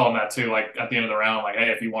 and I'll tell them that too, like at the end of the round, like, hey,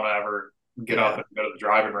 if you want to ever get up and go to the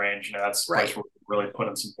driving range, that's the place where we really put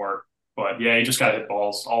in some work. But yeah, you just got to hit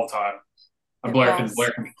balls all the time. Blair can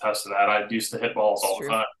contest to that. I used to hit balls all the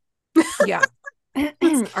time. Yeah.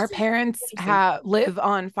 Our parents live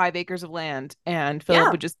on 5 acres of land, and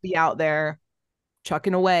Philip would just be out there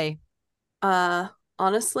chucking away.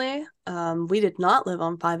 Honestly, we did not live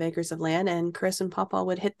on 5 acres of land, and Chris and Papa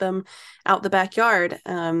would hit them out the backyard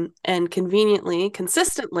and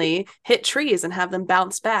consistently hit trees and have them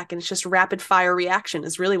bounce back. And it's just rapid fire reaction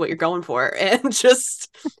is really what you're going for, and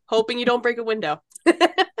just hoping you don't break a window.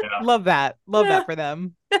 Love that for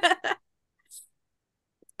them.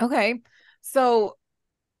 Okay. So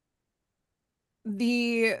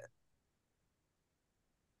I'm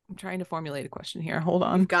trying to formulate a question here. Hold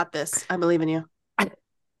on. You've got this. I believe in you.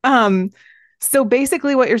 Um, so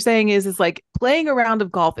basically what you're saying is like playing a round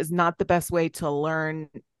of golf is not the best way to learn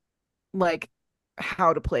like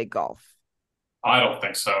how to play golf. I don't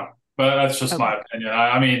think so, but that's just Okay. my opinion.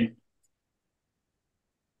 I mean,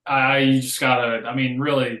 I just gotta. I mean,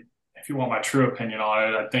 really, if you want my true opinion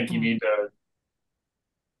on it, I think you need to.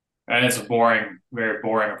 And it's a boring, very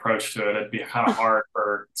boring approach to it. It'd be kind of hard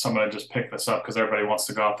for someone to just pick this up because everybody wants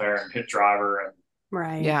to go out there and hit driver and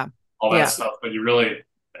Right. Yeah. all that Yeah. stuff. But you really,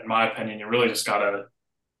 in my opinion, you really just gotta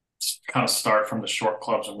kind of start from the short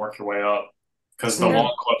clubs and work your way up because the Yeah.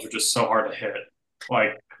 long clubs are just so hard to hit.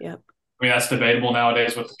 Like, Yep. I mean, that's debatable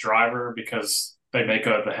nowadays with the driver because they make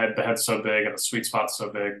the head's so big and the sweet spot's so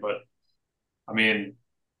big. But I mean,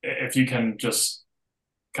 if you can just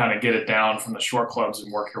kind of get it down from the short clubs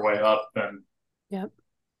and work your way up, then Yep.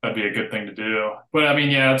 that'd be a good thing to do. But I mean,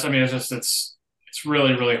 yeah, it's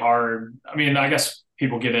really, really hard. I mean, I guess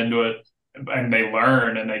people get into it and they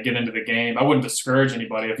learn and they get into the game. I wouldn't discourage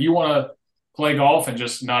anybody. If you want to play golf and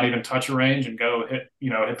just not even touch a range and go hit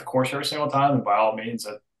the course every single time, then by all means,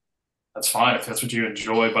 that's fine if that's what you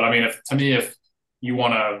enjoy. But I mean, if you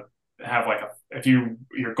want to have if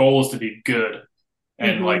your goal is to be good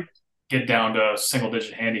and like get down to a single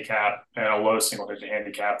digit handicap and a low single digit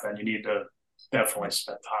handicap, then you need to definitely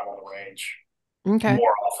spend time on the range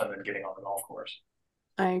more often than getting on the golf course.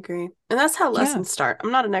 I agree. And that's how lessons start.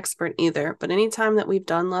 I'm not an expert either, but anytime that we've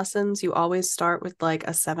done lessons, you always start with like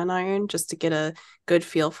a 7-iron just to get a good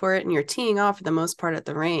feel for it. And you're teeing off for the most part at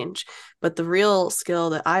the range. But the real skill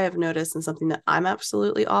that I have noticed and something that I'm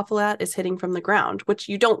absolutely awful at is hitting from the ground, which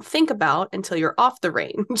you don't think about until you're off the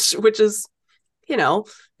range, which is,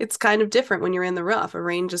 it's kind of different when you're in the rough. A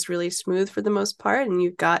range is really smooth for the most part, and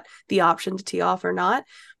you've got the option to tee off or not.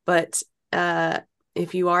 But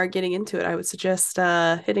if you are getting into it, I would suggest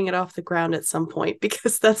hitting it off the ground at some point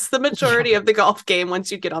because that's the majority of the golf game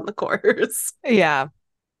once you get on the course. Yeah.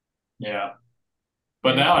 Yeah.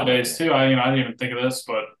 But nowadays too, I didn't even think of this,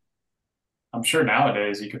 but I'm sure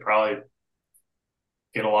nowadays you could probably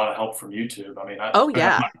get a lot of help from YouTube. I mean, I'm not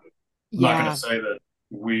going to say that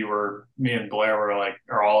me and Blair were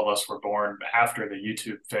or all of us were born after the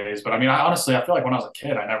YouTube phase. But I mean, I feel like when I was a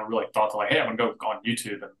kid, I never really thought to hey, I'm going to go on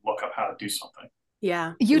YouTube and look up how to do something.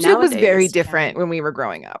 Yeah. YouTube was very different when we were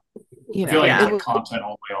growing up. I feel like it was content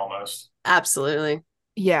only almost. Absolutely.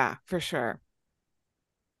 Yeah, for sure.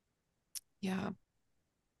 Yeah.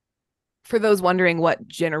 For those wondering what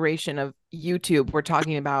generation of YouTube we're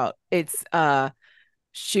talking about, it's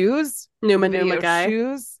Shoes, Numa guy.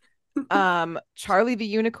 Shoes, Charlie the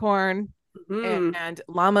Unicorn, and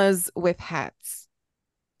Llamas with Hats.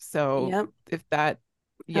 So if that,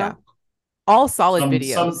 all solid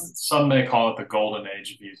videos. Some may call it the golden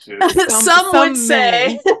age of YouTube. Some would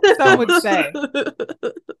say. Some would say.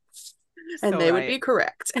 And they would be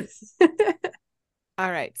correct.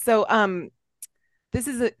 All right. So this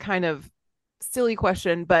is a kind of silly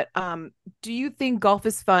question, but do you think golf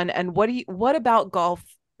is fun, and what about golf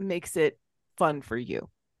makes it fun for you?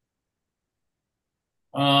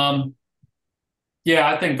 Yeah,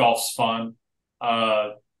 I think golf's fun.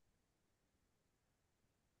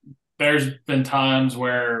 There's been times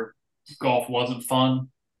where golf wasn't fun.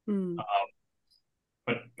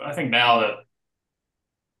 But I think now that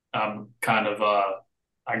I'm kind of,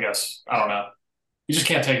 I guess, I don't know. You just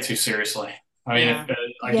can't take it too seriously. I mean,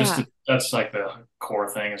 that's like the core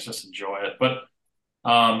thing is just enjoy it. But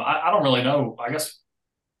I don't really know. I guess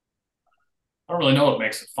I don't really know what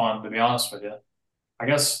makes it fun, to be honest with you. I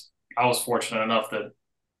guess I was fortunate enough that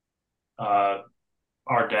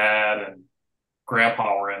our dad and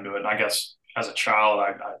grandpa were into it. And I guess as a child,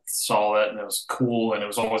 I saw it and it was cool and it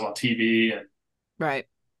was always on TV. And right.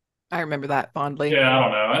 I remember that fondly. Yeah, I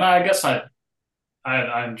don't know. And I guess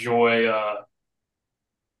I enjoy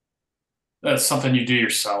that's something you do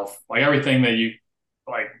yourself. Like everything that you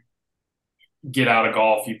get out of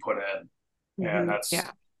golf, you put in. And that's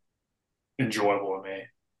enjoyable to me.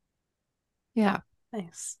 Yeah.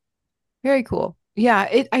 Nice. Very cool.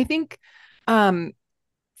 Yeah. I think from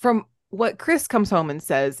what Chris comes home and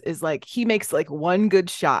says is he makes one good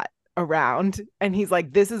shot around and he's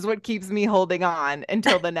like, this is what keeps me holding on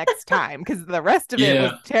until the next time, because the rest of it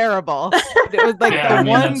was terrible. It was the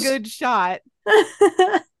one good shot.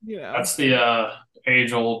 That's the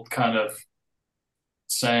age old kind of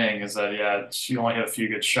saying is that you only hit a few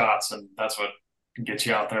good shots and that's what gets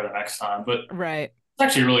you out there the next time. But right, it's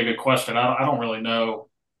actually a really good question. I don't really know.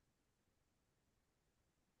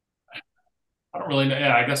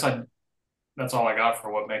 Yeah, I guess that's all I got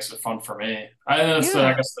for what makes it fun for me. I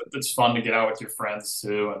guess it's fun to get out with your friends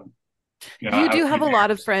too, and you do have a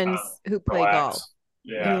lot of friends who play golf.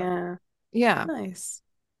 Yeah. Nice.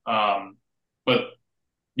 But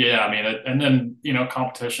yeah, I mean, and then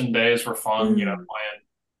competition days were fun. Playing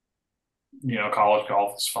college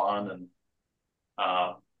golf is fun, and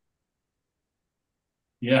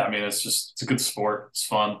yeah, I mean, it's a good sport. It's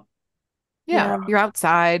fun. Yeah, you're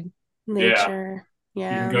outside. Nature. You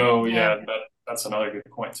can go. Yeah, that's another good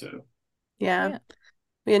point too. Yeah.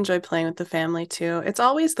 We enjoy playing with the family too. It's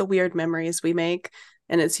always the weird memories we make,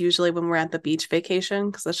 and it's usually when we're at the beach vacation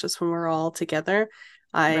because that's just when we're all together.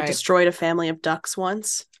 I destroyed a family of ducks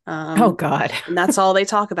once. Oh God! And that's all they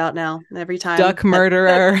talk about now. Every time, duck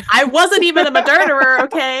murderer. I wasn't even a murderer.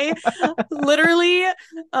 Okay, literally.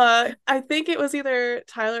 I think it was either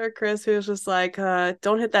Tyler or Chris who was just like,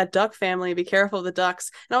 "Don't hit that duck family. Be careful of the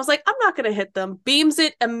ducks." And I was like, "I'm not gonna hit them." Beams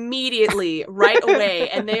it immediately, right away,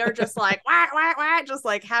 and they are just like whack whack whack, just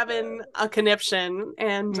like having a conniption.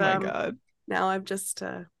 And oh my God! Now I'm just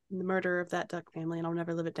the murderer of that duck family, and I'll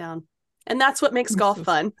never live it down. And that's what makes golf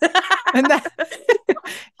fun. And that,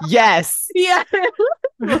 yes, yeah.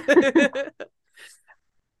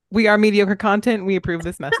 We are mediocre content. We approve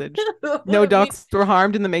this message. No ducks were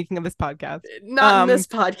harmed in the making of this podcast. Not in this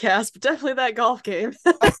podcast, but definitely that golf game.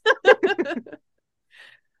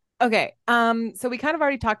 Okay. So we kind of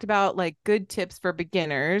already talked about like good tips for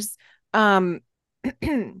beginners. Who's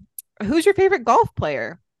your favorite golf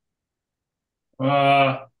player?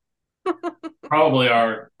 Probably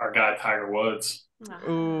our guy Tiger Woods.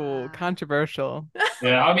 Ooh, controversial.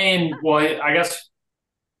 Yeah, I mean, well, I guess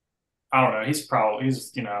I don't know. He's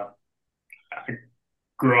I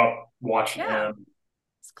grew up watching him.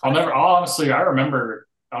 Honestly, I remember.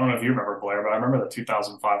 I don't know if you remember, Blair, but I remember the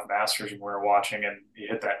 2005 Masters when we were watching, and he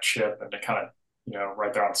hit that chip, and it kind of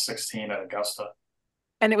right there on 16 at Augusta.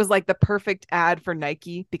 And it was like the perfect ad for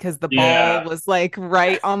Nike because the ball was like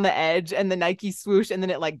right on the edge and the Nike swoosh and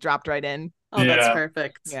then it like dropped right in. Oh, that's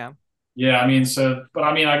perfect. Yeah. Yeah. I mean,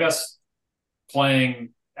 I guess playing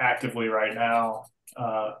actively right now,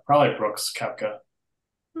 probably Brooks Koepka.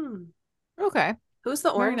 Okay. Who's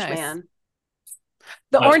the Orange Man?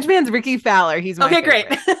 The Orange Man's Ricky Fowler. He's my favorite.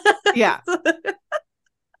 Great. Yeah.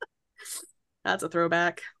 That's a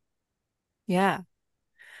throwback. Yeah.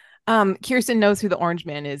 Kirsten knows who the Orange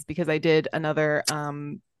Man is because I did another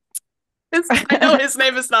I know his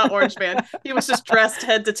name is not Orange Man. He was just dressed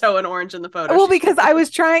head to toe in orange in the photo. Well, because I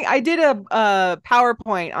did a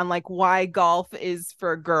PowerPoint on like why golf is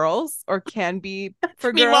for girls or can be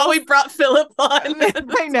for girls. Meanwhile, we brought Philip on.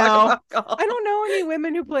 I know. I don't know any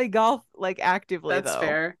women who play golf like actively. That's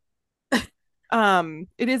fair.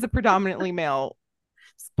 It is a predominantly male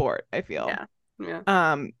sport, I feel.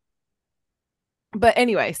 Yeah. But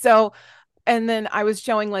anyway, so and then I was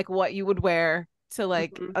showing like what you would wear to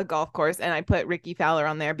like a golf course, and I put Ricky Fowler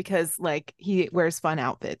on there because like he wears fun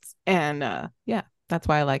outfits, and that's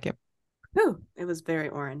why I like him. Ooh, it was very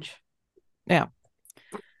orange. Yeah.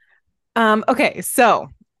 Okay, so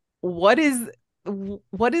what is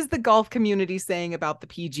the golf community saying about the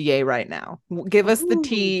PGA right now? Give us the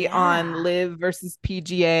tea on LIV versus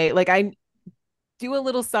PGA. Like I do a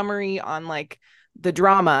little summary on like the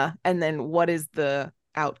drama and then what is the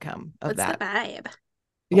outcome of that? What's the vibe?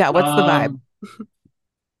 Yeah, what's the vibe?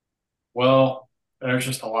 Well, there's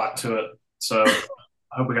just a lot to it. So I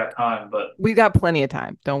hope we got time, but we got plenty of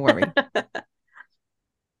time. Don't worry.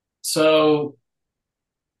 So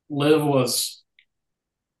LIV was,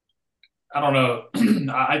 I don't know.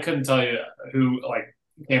 I couldn't tell you who like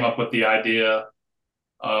came up with the idea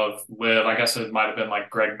of LIV. I guess it might have been like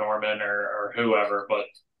Greg Norman or whoever, but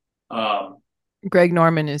Greg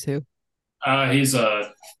Norman is who? He's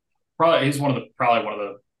probably one of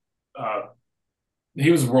the he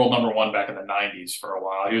was world number one back in the 90s for a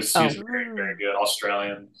while. He was very, very good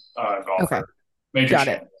Australian golfer. Okay. Major Got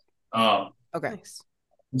it. Okay.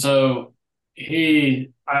 So I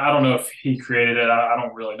don't know if he created it. I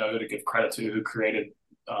don't really know who to give credit to who created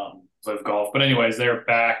LIV Golf. But anyways, they're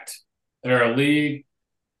backed. They're a league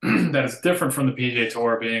that is different from the PGA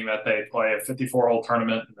Tour, being that they play a 54-hole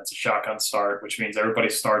tournament and it's a shotgun start, which means everybody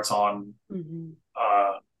starts on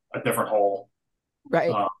a different hole.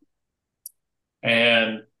 Right.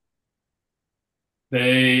 And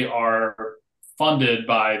they are funded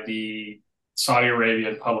by the Saudi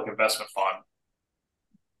Arabian Public Investment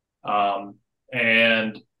Fund.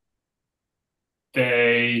 And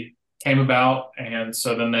they came about, and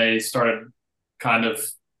so then they started kind of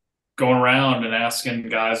going around and asking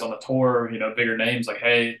guys on the tour, bigger names like,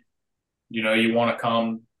 hey, you want to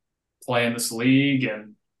come play in this league?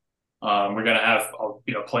 And We're going to have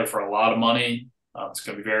play for a lot of money. It's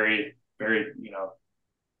going to be very, very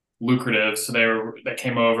lucrative. So they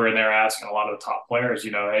came over and they're asking a lot of the top players,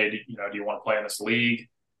 hey, do you want to play in this league?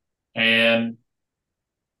 And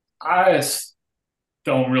I just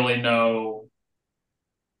don't really know.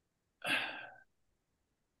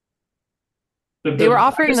 They were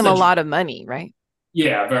offering them a lot of money, right?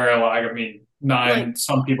 Yeah, very. I mean,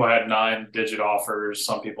 some people had 9-digit offers.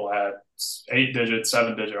 Some people had 8-digit,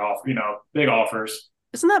 7-digit offer. Big offers.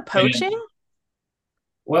 Isn't that poaching?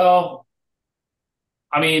 Well,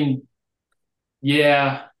 I mean,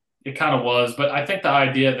 yeah, it kind of was, but I think the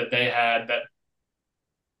idea that they had that,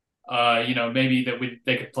 maybe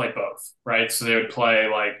they could play both, right? So they would play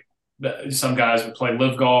some guys would play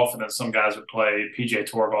live golf, and then some guys would play PGA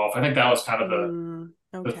Tour golf. I think that was kind of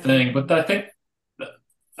the thing, but I think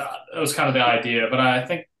it was kind of the idea. But I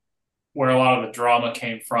think where a lot of the drama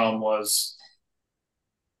came from was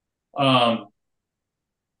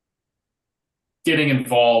getting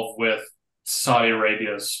involved with Saudi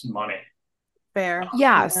Arabia's money. Fair.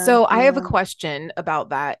 Yeah. So I have a question about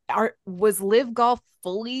that. Was Live Golf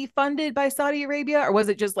fully funded by Saudi Arabia, or was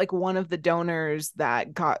it just like one of the donors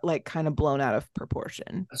that got like kind of blown out of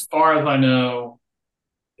proportion? As far as I know,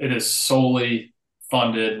 it is solely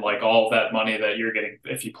funded. Like all of that money that you're getting,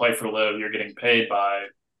 if you play for Live, you're getting paid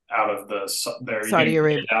out of the Saudi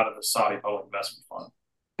Arabia, out of the Saudi Public Investment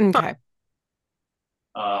Fund. Okay.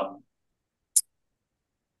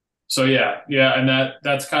 So yeah, and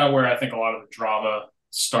that's kind of where I think a lot of the drama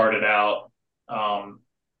started out.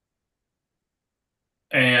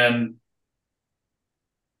 And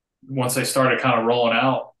once they started kind of rolling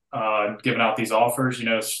out, giving out these offers,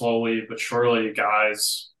 slowly but surely,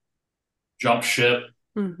 guys jump ship.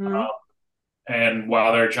 Mm-hmm. And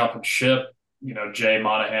while they're jumping ship, Jay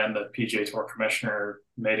Monahan, the PGA Tour commissioner,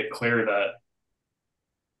 made it clear that,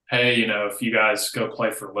 hey, if you guys go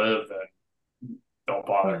play for Live, then don't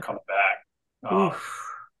bother coming back.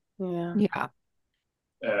 Yeah.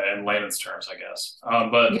 In layman's terms, I guess.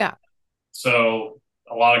 But yeah. So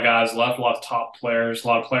a lot of guys left, a lot of top players, a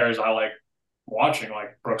lot of players I like watching,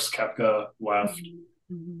 like Brooks Koepka left.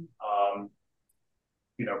 Mm-hmm.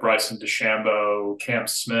 Bryson DeChambeau, Cam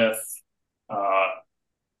Smith,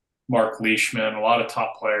 Mark Leishman, a lot of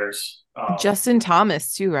top players. Justin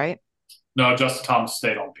Thomas too, right? No, Justin Thomas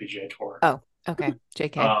stayed on PGA Tour. Oh, okay.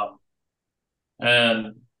 JK.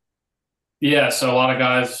 And yeah, so a lot of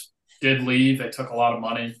guys did leave. They took a lot of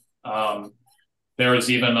money. There was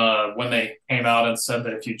even when they came out and said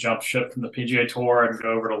that if you jump ship from the PGA Tour and go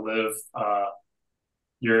over to Live,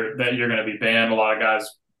 you're going to be banned. A lot of guys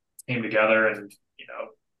came together and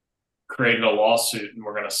created a lawsuit, and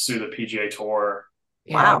we're going to sue the PGA Tour.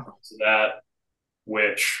 Wow. To that,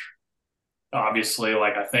 which obviously,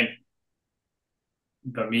 I think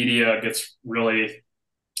the media gets really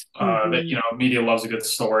media loves a good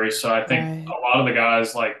story. So I think a lot of the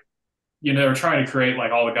guys they're trying to create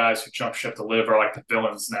all the guys who jump ship to Live are like the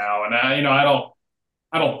villains now. And I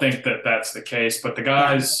don't think that that's the case, but the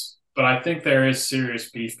guys, but I think there is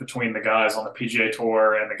serious beef between the guys on the PGA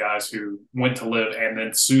Tour and the guys who went to Live and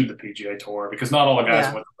then sued the PGA Tour, because not all the guys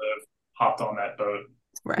went to Live hopped on that boat.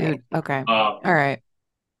 Right. Okay. All right.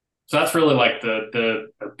 So that's really the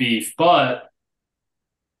beef. But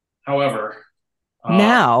however,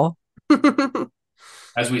 now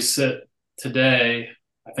as we sit today,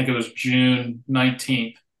 I think it was June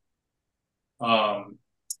 19th.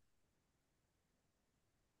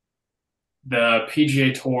 The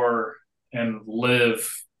PGA Tour and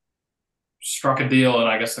Live struck a deal, and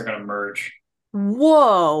I guess they're going to merge.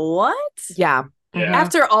 Whoa, what? Yeah.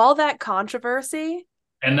 After all that controversy?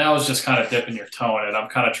 And that was just kind of dipping your toe in it. I'm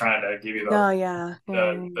kind of trying to give you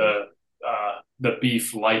the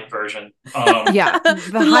beef light version.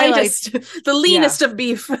 The lightest, the leanest of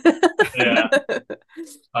beef.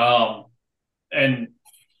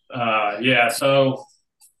 So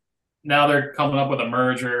now they're coming up with a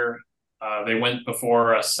merger. They went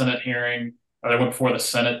before a Senate hearing, or they went before the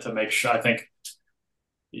Senate to make sure. I think,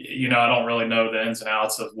 I don't really know the ins and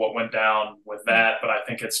outs of what went down with that, but I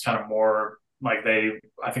think it's kind of more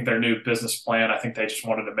I think their new business plan, I think they just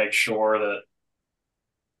wanted to make sure that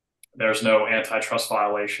there's no antitrust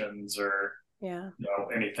violations or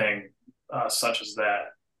anything such as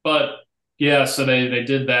that. But yeah, so they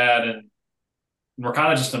did that, and we're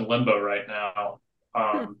kind of just in limbo right now.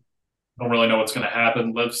 Don't really know what's going to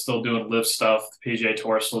happen. Liv's still doing Live stuff. The PGA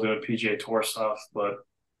Tour is still doing PGA Tour stuff, but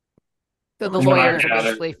so the lawyers are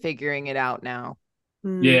basically figuring it out now.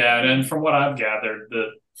 Yeah, and from what I've gathered,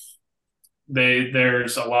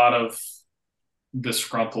 there's a lot of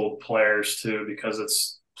disgruntled players too, because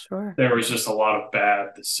it's Sure. there was just a lot of bad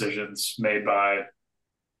decisions made by,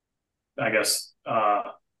 I guess,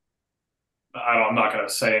 I'm not going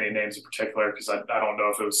to say any names in particular because I don't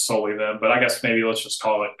know if it was solely them, but I guess maybe let's just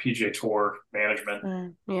call it PGA Tour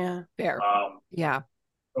management. Yeah. Fair. Yeah.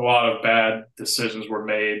 A lot of bad decisions were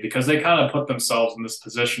made because they kind of put themselves in this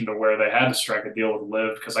position to where they had to strike a deal with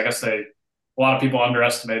Live because I guess a lot of people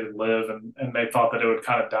underestimated Live and they thought that it would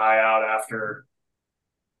kind of die out after,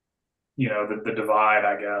 the divide,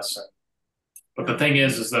 I guess. But the thing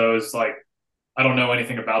is though, is like, I don't know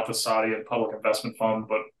anything about the Saudi and Public Investment Fund,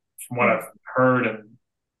 but from what I've heard and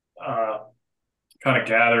kind of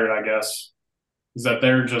gathered, I guess, is that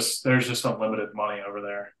there's just unlimited money over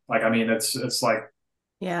there. Like, I mean, it's like,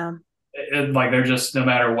 yeah, like they're just, no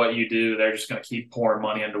matter what you do, they're just going to keep pouring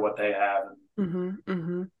money into what they have.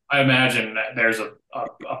 I imagine that there's a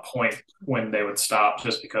point when they would stop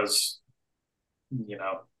just because,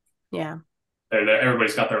 yeah,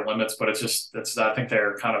 everybody's got their limits, but I think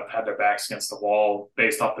they're kind of had their backs against the wall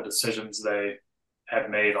based off the decisions they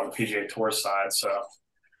had made on the PGA Tour side. So,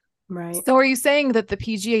 right. So are you saying that the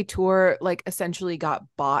PGA Tour like essentially got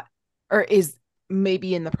bought or is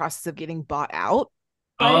maybe in the process of getting bought out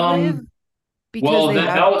by Live? Well,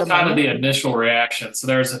 that was kind of the initial reaction. So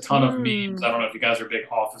there's a ton of memes. I don't know if you guys are big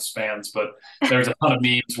Office fans, but there's a ton of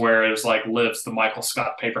memes where it was like Live's the Michael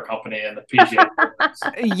Scott Paper Company and the PGA.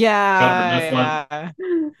 Yeah.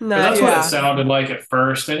 That's what it sounded like at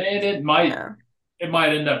first, and it might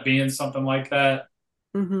end up being something like that.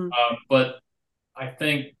 But I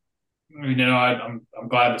think I'm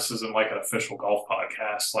glad this isn't like an official golf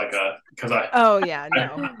podcast, because I don't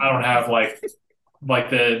have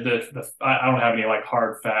I don't have any like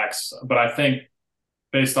hard facts, but I think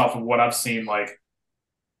based off of what I've seen, like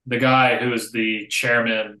the guy who is the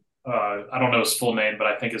chairman, I don't know his full name, but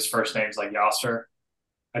I think his first name is like Yasser.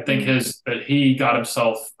 I think that he got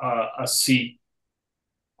himself a seat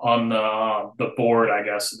on the board, I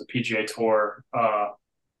guess, of the PGA Tour,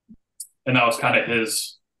 and that was kind of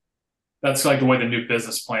that's like the way the new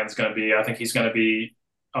business plan is going to be. I think he's going to be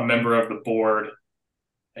a member of the board,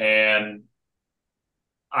 and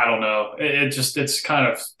I don't know. It's kind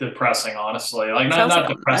of depressing, honestly. Like not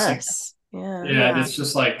depressing. Yeah. It's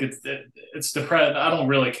just like it's depressing. I don't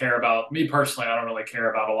really care about me personally. I don't really care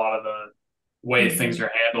about a lot of the way things are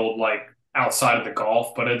handled, like outside of the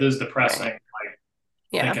golf. But it is depressing, like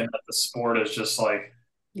thinking that the sport is just like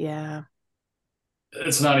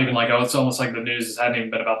it's not even like it's almost like the news hasn't even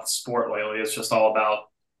been about the sport lately. It's just all about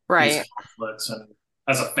these conflicts, and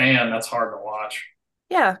as a fan, that's hard to watch.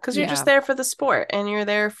 Yeah, because you're just there for the sport and you're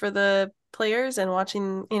there for the players and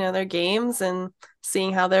watching, their games and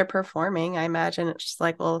seeing how they're performing. I imagine it's just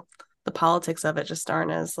like, well, the politics of it just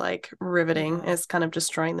aren't as like riveting. It's kind of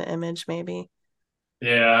destroying the image, maybe.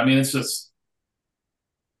 Yeah, I mean, it's just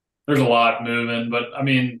there's a lot moving, but I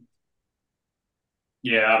mean,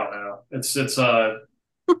 yeah, I don't know. It's it's kind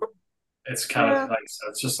of like I said,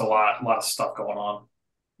 it's just a lot of stuff going on,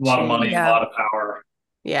 a lot of money, a lot of power.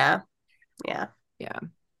 Yeah.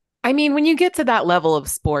 I mean, when you get to that level of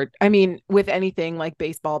sport, I mean, with anything like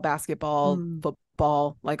baseball, basketball,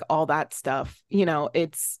 football, like all that stuff,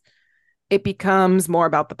 it becomes more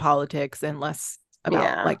about the politics and less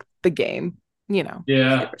about like the game, Yeah.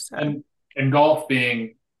 100%. And golf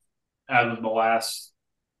being as of the last,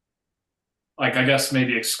 like, I guess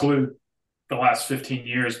maybe exclude the last 15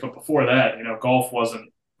 years, but before that, golf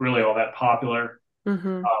wasn't really all that popular.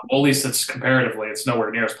 Well, at least it's comparatively, it's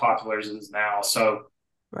nowhere near as popular as it is now. So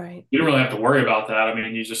you don't really have to worry about that. I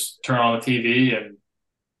mean, you just turn on the TV and,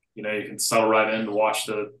 you can settle right in to watch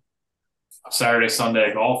the Saturday,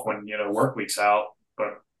 Sunday golf when, work week's out.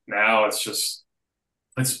 But now it's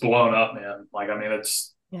blown up, man. Like, I mean,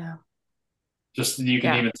 it's just, you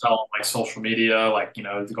can even tell on like social media, like,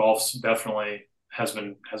 the golf's definitely has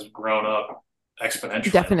grown up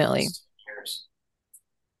exponentially. Definitely.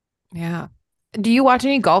 Yeah. Do you watch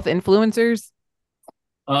any golf influencers?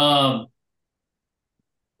 I'm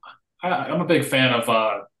a big fan of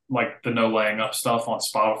like the no laying up stuff on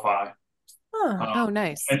Spotify. Oh,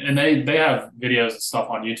 nice. And they have videos and stuff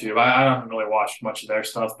on YouTube. I haven't really watched much of their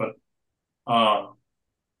stuff, but I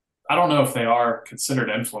don't know if they are considered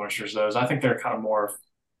influencers. Those I think they're kind of more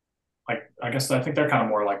like I think they're kind of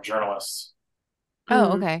more like journalists.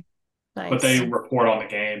 Oh, okay. Nice. But they report on the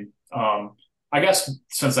game. I guess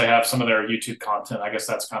since they have some of their YouTube content, I guess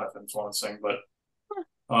that's kind of influencing. But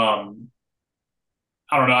I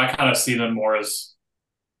don't know. I kind of see them more as,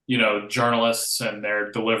 journalists, and they're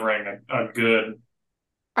delivering a good.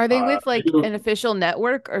 Are they with like an official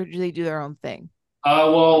network, or do they do their own thing?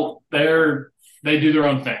 Well, they do their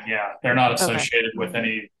own thing. Yeah, they're not associated with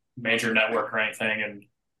any major network or anything, and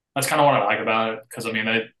that's kind of what I like about it, because I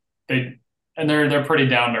mean they and they're pretty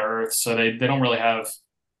down to earth, so they don't really have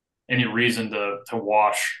any reason to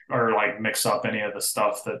wash or like mix up any of the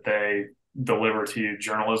stuff that they deliver to you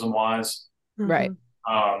journalism wise. Right.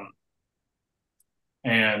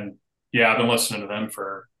 And yeah, I've been listening to them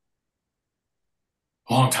for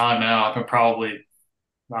a long time now. I've been probably,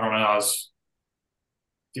 I don't know, I was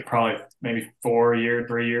probably maybe 4 years,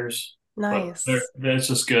 3 years. Nice. But it's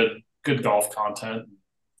just good golf content.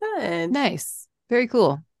 Good. Nice. Very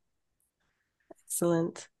cool.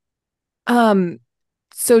 Excellent.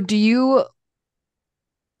 So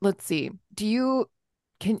let's see,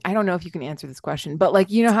 I don't know if you can answer this question, but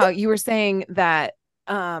like, you know how you were saying that,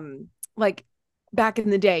 like back in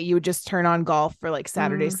the day, you would just turn on golf for like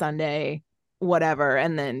Saturday, Sunday, whatever,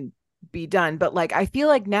 and then be done. But like, I feel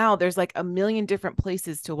like now there's like a million different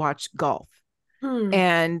places to watch golf.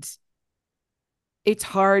 And it's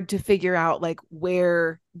hard to figure out like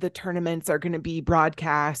where the tournaments are going to be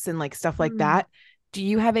broadcast and like stuff like that. Do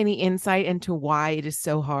you have any insight into why it is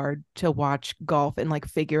so hard to watch golf and like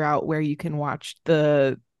figure out where you can watch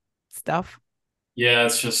the stuff? Yeah,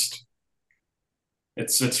 it's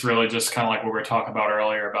really just kind of like what we were talking about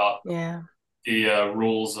earlier about the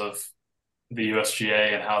rules of the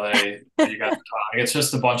USGA and how you got to talk. It's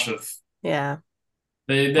just a bunch of they're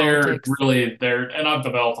politics. really and I've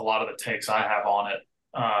developed a lot of the takes I have on it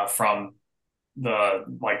from the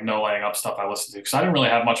like no laying up stuff I listened to, because I didn't really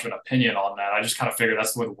have much of an opinion on that. I just kind of figured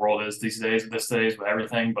that's the way the world is these days with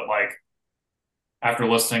everything. But like after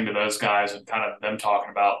listening to those guys and kind of them talking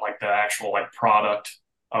about like the actual like product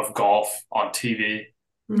of golf on TV,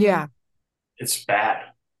 it's bad.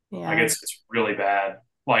 Like it's really bad.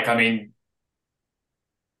 Like I don't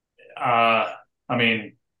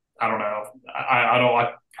know.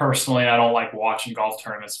 I personally don't like watching golf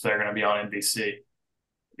tournaments if they're going to be on NBC,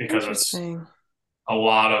 because it's a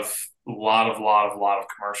lot of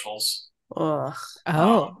commercials.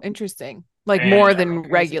 Interesting. Like more than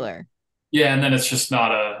regular. Yeah, and then it's just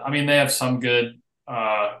not they have some good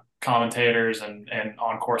commentators and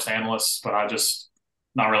on-course analysts, but I just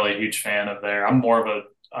not really a huge fan of I'm more of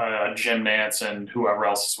a Jim Nantz and whoever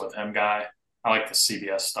else is with him guy. I like the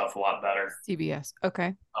CBS stuff a lot better. CBS.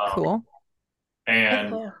 Okay. Cool.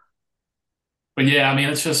 But yeah,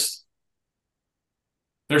 it's just,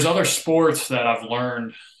 there's other sports that I've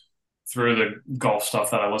learned through the golf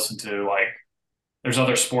stuff that I listen to. Like there's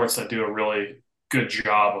other sports that do a really good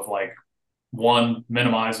job of like, one,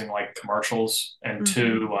 minimizing like commercials, and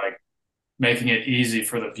two, like making it easy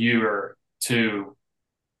for the viewer to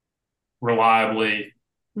reliably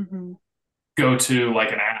go to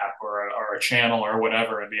like an app or a channel or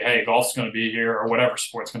whatever and be, hey, golf's going to be here, or whatever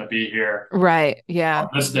sport's going to be here. Right. Yeah. On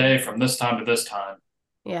this day from this time to this time.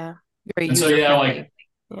 Yeah. Very and so, like,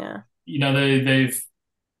 yeah. They've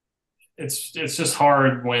it's just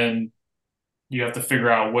hard when you have to figure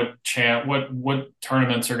out what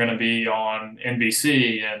tournaments are going to be on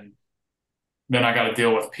NBC, and then I got to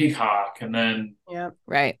deal with Peacock, and then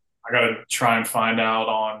right, I got to try and find out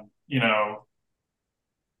on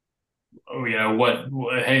what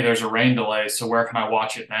hey, there's a rain delay, so where can I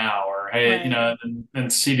watch it now? Or hey, and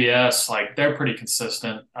CBS, like they're pretty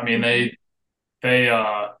consistent.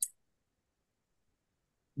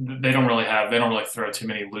 They don't really throw too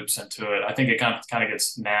many loops into it. I think it kind of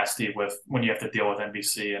gets nasty when you have to deal with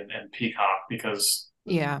NBC and Peacock, because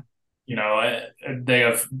they have,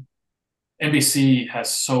 NBC has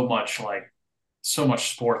so much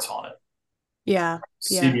sports on it. Yeah.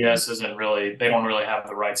 CBS they don't really have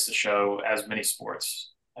the rights to show as many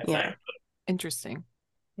sports, I think. But interesting.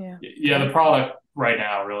 The product right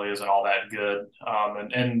now really isn't all that good.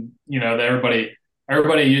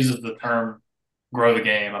 Everybody uses the term grow the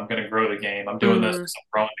game. I'm going to grow the game. I'm doing this because I'm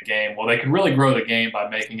growing the game. Well, they can really grow the game by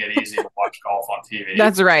making it easy to watch golf on TV.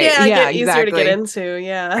 That's right. Yeah, easier to get into.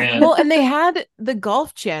 Yeah. And they had the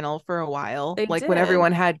Golf Channel for a while. When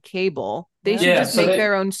everyone had cable, they should just make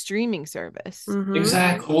their own streaming service.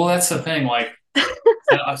 Exactly. Well, that's the thing. Like,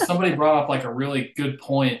 somebody brought up like a really good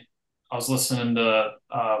point. I was listening to,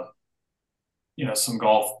 some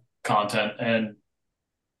golf content, and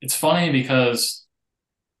it's funny because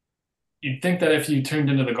you'd think that if you tuned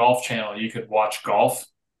into the Golf Channel, you could watch golf.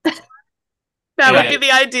 That would be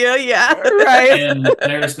the idea, yeah. Right. And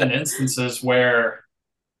there's been instances where,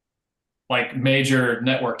 like, major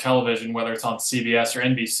network television, whether it's on CBS or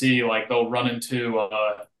NBC, like they'll run into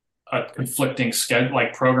a conflicting schedule,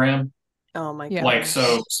 like program. Oh my god! Like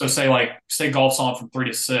so say golf's on from 3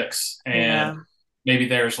 to 6, and maybe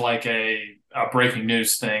there's like a breaking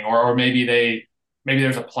news thing, or maybe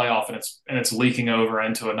there's a playoff and it's leaking over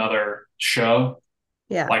into another show,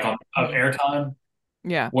 like on airtime.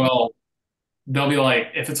 Yeah. Well, they'll be like,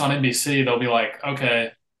 if it's on NBC, they'll be like,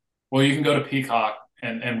 okay, well, you can go to Peacock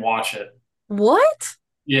and watch it. What?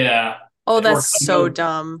 Yeah. Oh, We're that's cutting so over,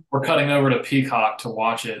 dumb. we're cutting over to Peacock to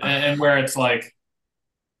watch it. And where it's like,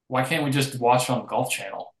 why can't we just watch it on the Golf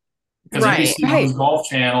Channel? Because Right. NBC Right. owns Golf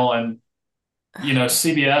Channel and,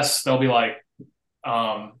 CBS, they'll be like,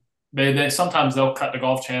 um, they sometimes they'll cut the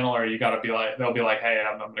Golf Channel or you got to be like, they'll be like, hey,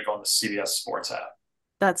 I'm going to go on the CBS Sports app.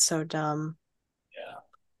 That's so dumb.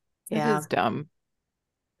 Yeah. It Yeah. is dumb.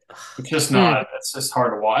 It's just not, it's just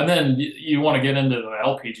hard to watch. And then you want to get into the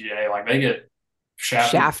LPGA, like they get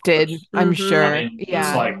Shafted, I'm Mhm. sure. I mean, it's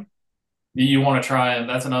Yeah. like you want to try, and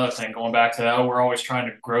that's another thing. Going back to that, we're always trying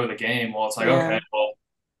to grow the game. Well, it's like, Yeah. okay, well,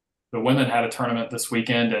 the women had a tournament this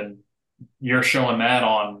weekend, and you're showing that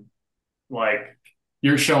on like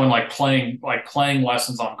you're showing playing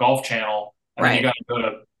lessons on Golf Channel, and then you Right. got to go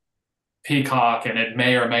to Peacock, and it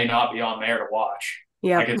may or may not be on there to watch.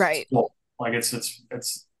 Yeah. Like it's Right. cool. Like it's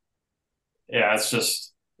yeah, it's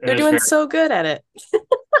just They're it is doing very so good at it.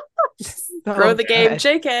 So Grow the game, good.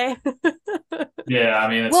 JK. yeah. I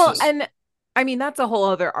mean, it's Well, just and I mean, that's a whole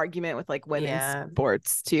other argument with like women's Yeah.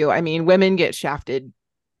 sports too. I mean, women get shafted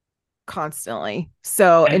constantly.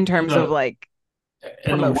 So in and terms of like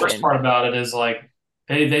and the worst promotion. part about it is like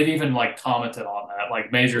they've even like commented on that.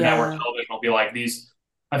 Like major network Yeah. television will be like these.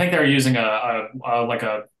 I think they were using a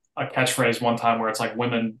catchphrase one time where it's like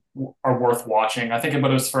women are worth watching. I think but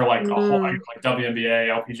it was for like a whole Mm. like WNBA,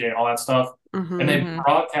 LPGA, and all that stuff. And they Mhm. Mhm.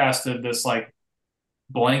 broadcasted this like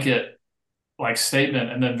blanket like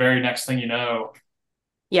statement, and then very next thing you know,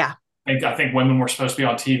 Yeah. I think women were supposed to be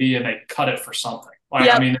on TV, and they cut it for something. Like I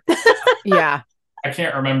Yep. mean, Yeah. I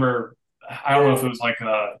can't remember. I don't know if it was like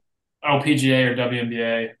a LPGA or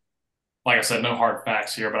WNBA. Like I said, no hard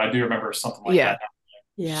facts here, but I do remember something like Yeah. that.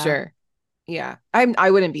 Yeah. Sure. Yeah.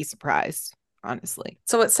 I wouldn't be surprised, honestly.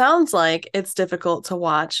 So it sounds like it's difficult to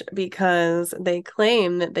watch because they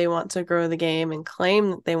claim that they want to grow the game and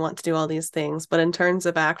claim that they want to do all these things. But in terms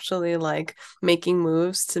of actually like making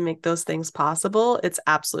moves to make those things possible, it's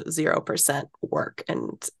absolute 0% work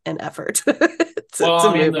and effort to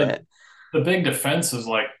I mean, move it. the big defense is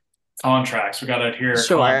like contracts. We got to adhere to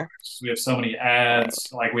Sure. contracts. We have so many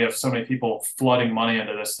ads. Like we have so many people flooding money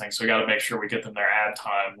into this thing. So we got to make sure we get them their ad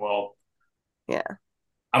time. Well, yeah.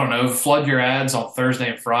 I don't know, flood your ads on Thursday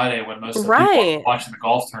and Friday when most of the people are watching the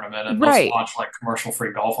golf tournament, and let's watch like commercial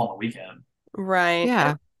free golf on the weekend. Right.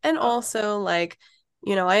 Yeah. And also like,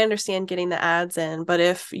 I understand getting the ads in, but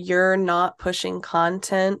if you're not pushing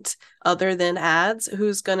content other than ads,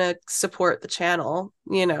 who's going to support the channel?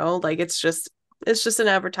 Like it's just an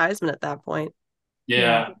advertisement at that point.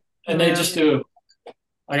 Yeah. And they just do,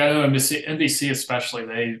 like I know NBC especially,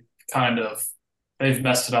 they've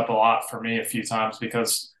messed it up a lot for me a few times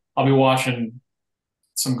because I'll be watching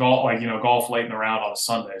some golf, golf late in the round on a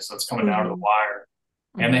Sunday. So it's coming down to the wire.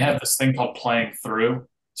 And they have this thing called playing through.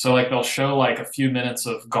 So like they'll show like a few minutes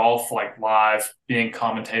of golf like live being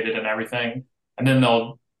commentated and everything. And then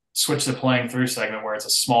they'll switch to playing through segment where it's a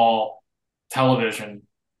small television,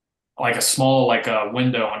 like a small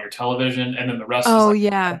window on your television, and then the rest is like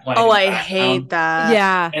yeah. Oh, I hate that.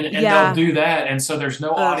 Yeah. And they'll do that. And so there's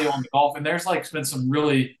no audio on the golf. And there's like been some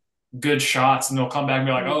really good shots, and they'll come back and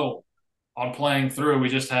be like, oh, on playing through, we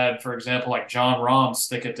just had, for example, like John Rahm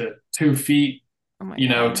stick it to 2 feet,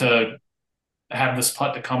 to have this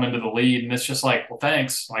putt to come into the lead. And it's just like, well,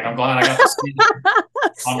 thanks. Like, I'm glad I got to see it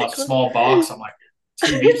on a small box on my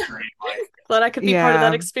TV screen. Like, glad I could be part of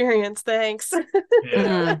that experience. Thanks.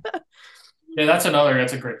 Yeah. Yeah, that's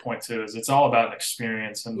a great point too, is it's all about an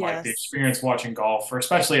experience and like the experience watching golf, for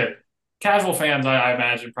especially casual fans, I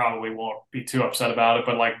imagine probably won't be too upset about it,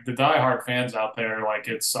 but like the diehard fans out there, like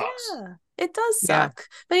it sucks. Yeah, it does suck.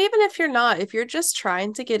 But even if you're just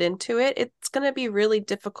trying to get into it, it's going to be really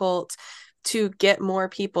difficult to get more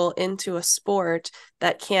people into a sport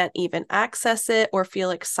that can't even access it or feel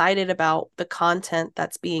excited about the content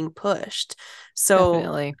that's being pushed. So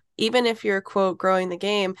definitely. Even if you're quote growing the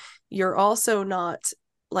game, you're also not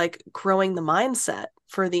like growing the mindset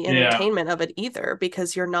for the entertainment of it either,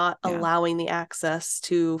 because you're not allowing the access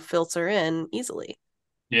to filter in easily.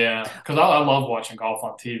 Yeah, because I love watching golf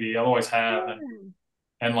on TV. I always have,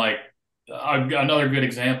 and like another good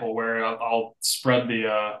example where I'll spread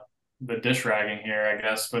the dish ragging here, I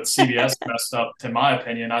guess. But CBS messed up, in my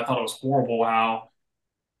opinion. I thought it was horrible how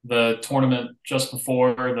the tournament just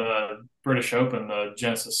before the British Open, the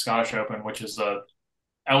Genesis Scottish Open, which is a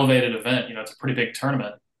elevated event. It's a pretty big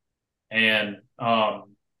tournament, and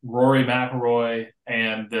Rory McIlroy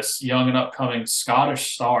and this young and upcoming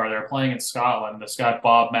Scottish star, they're playing in Scotland. This guy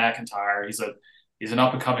Bob McIntyre, He's an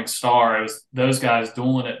up and coming star. It was those guys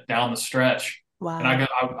dueling it down the stretch. Wow. And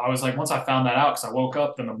I was like, once I found that out, because I woke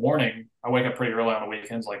up in the morning, I wake up pretty early on the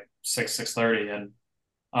weekends, like 6:30, and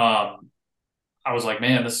I was like,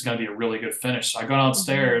 man, this is going to be a really good finish. So I go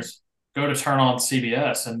downstairs, go to turn on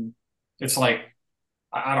CBS, and it's like,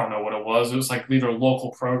 I don't know what it was. It was like either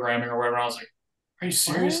local programming or whatever. I was like, are you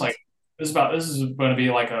serious? What? Like, this is going to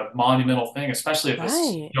be like a monumental thing, especially if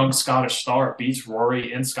this young Scottish star beats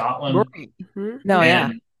Rory in Scotland. Rory. No,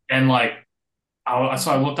 and like,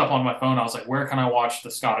 so I looked up on my phone. I was like, where can I watch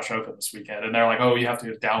the Scottish Open this weekend? And they're like, oh, you have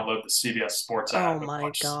to download the CBS Sports app. Oh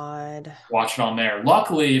my God. Watch it on there.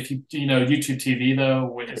 Luckily, if you know, YouTube TV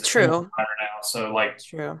though, it's true now. So like,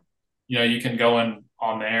 true. You know, you can go in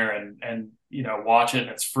on there and you know, watch it and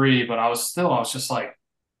it's free. But I was just like,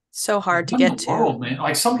 so hard to get to, man.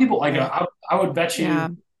 Like some people, like I would bet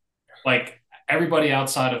you, like everybody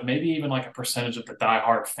outside of maybe even like a percentage of the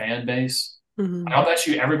diehard fan base, I'll bet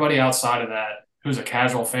you everybody outside of that who's a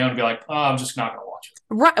casual fan would be like, oh, I'm just not going to watch it.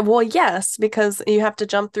 Right. Well, yes, because you have to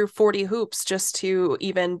jump through 40 hoops just to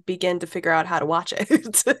even begin to figure out how to watch it.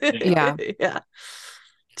 Yeah.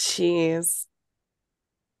 Jeez.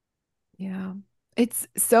 Yeah. It's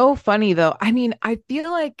so funny though. I mean, I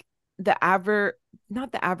feel like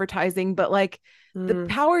not the advertising, but like the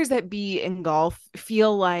powers that be in golf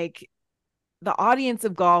feel like the audience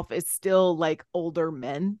of golf is still like older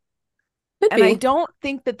men. And I don't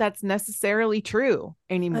think that that's necessarily true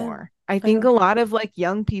anymore. I think a lot of like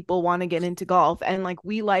young people want to get into golf, and like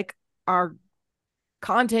we like our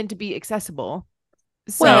content to be accessible.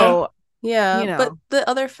 So yeah, you know. But the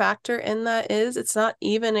other factor in that is it's not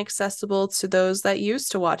even accessible to those that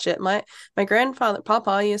used to watch it. My grandfather,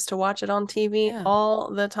 Papa, used to watch it on TV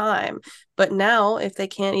all the time. But now, if they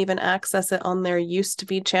can't even access it on their used to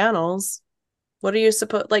be channels, what are you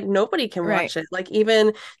supposed, like, nobody can watch it. Like,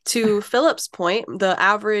 even to Philip's point, the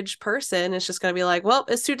average person is just going to be like, well,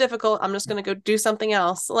 it's too difficult. I'm just going to go do something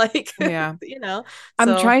else. Like, you know,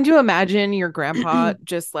 I'm trying to imagine your grandpa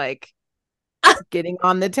just like getting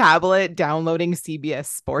on the tablet, downloading CBS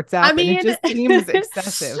Sports app. I mean, and it just seems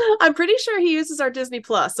excessive. I'm pretty sure he uses our Disney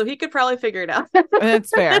Plus, so he could probably figure it out. That's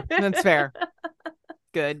fair. That's fair.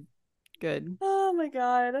 Good. Oh my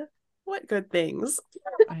God. What good things.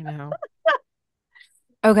 I know.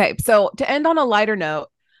 Okay, so to end on a lighter note,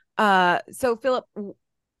 so Philip,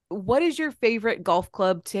 what is your favorite golf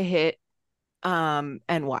club to hit, and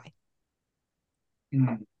why?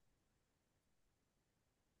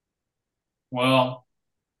 Well,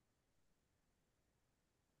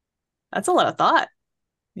 that's a lot of thought.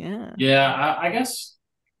 Yeah, I guess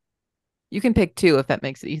you can pick two if that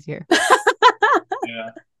makes it easier.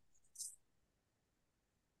 Yeah,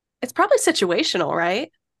 it's probably situational,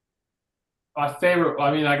 right? My favorite,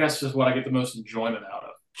 I mean, I guess just what I get the most enjoyment out of.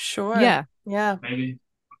 Sure. Yeah. Maybe.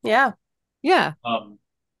 Yeah. I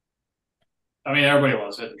mean, everybody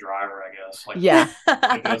loves hitting driver, I guess. Like,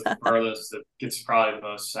 it goes the furthest. It gets probably the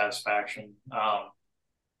most satisfaction. I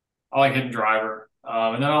like hitting driver,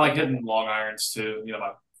 and then I like hitting long irons too. You know,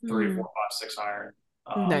 my 3, 4, 5, 6 iron.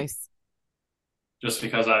 Nice. Just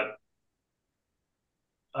because I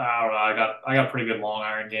don't know, I got a pretty good long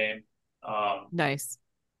iron game. Nice.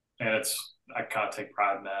 And I kind of take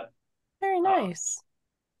pride in that. Very nice.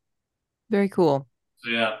 Very cool.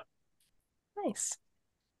 So yeah. Nice.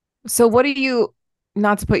 So what do you,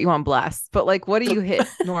 not to put you on blast, but like, what do you hit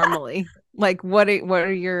normally? Like, what is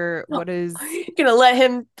you're gonna let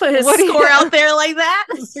him put his score out there like that?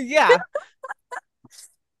 Yeah.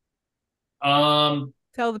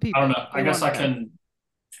 Tell the people. I don't know. I guess I can,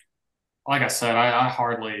 like I said, I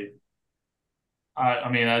hardly,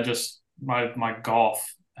 I mean, I just, my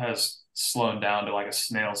golf has slowed down to like a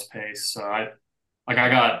snail's pace. So I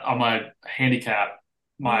got on my handicap,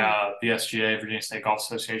 my the SGA, Virginia State Golf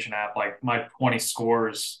Association app, like my 20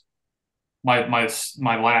 scores, my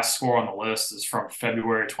last score on the list is from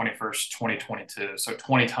February 21st, 2022. So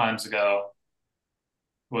 20 times ago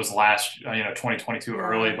was 2022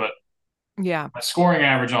 early, but my scoring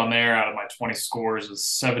average on there out of my 20 scores is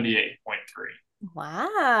 78.3.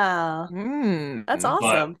 Wow. That's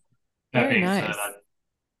awesome. That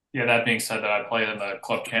being said, that I played in the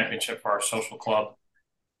club championship for our social club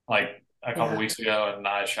like a couple weeks ago, and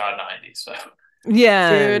I shot 90. So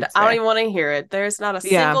dude, I don't even want to hear it. There's not a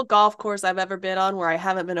single golf course I've ever been on where I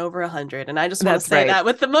haven't been over 100, and I just want to say that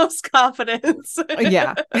with the most confidence.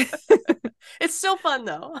 It's still fun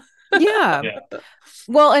though.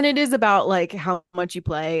 Well, and it is about like how much you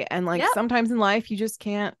play, and like sometimes in life you just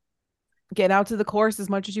can't get out to the course as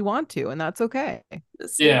much as you want to, and that's okay.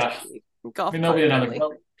 Golf. I mean, there'll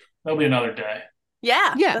be another day.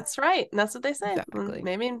 Yeah, that's right. And that's what they say. Exactly.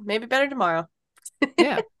 Maybe better tomorrow.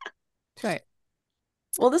 Yeah. That's right.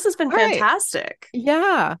 Well, this has been All right. fantastic.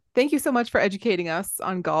 Yeah. Thank you so much for educating us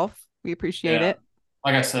on golf. We appreciate it.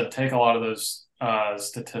 Like I said, take a lot of those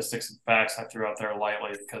statistics and facts I threw out there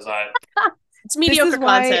lightly because it's mediocre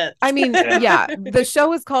content. I mean, the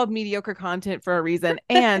show is called Mediocre Content for a reason.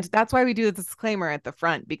 And that's why we do the disclaimer at the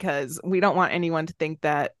front, because we don't want anyone to think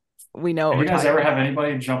that we know. You guys ever have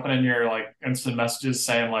anybody jumping in your like instant messages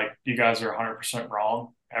saying like you guys are 100%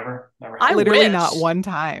 wrong? Ever? Never. I literally wish. Not one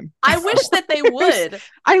time. I wish that they would.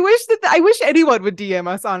 I wish anyone would DM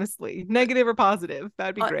us, honestly, negative or positive.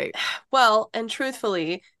 That'd be great. Well, and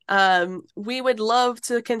truthfully, we would love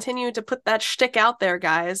to continue to put that shtick out there,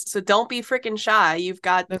 guys. So don't be freaking shy. You've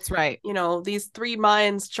got, that's right. You know, these three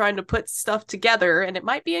minds trying to put stuff together, and it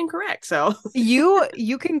might be incorrect. So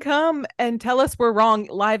you can come and tell us we're wrong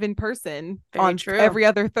live in person on every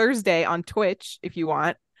other Thursday on Twitch if you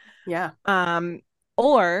want. Yeah.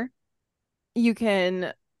 Or you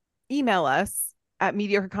can email us at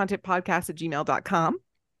mediocrecontentpodcast@gmail.com.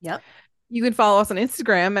 Yep. You can follow us on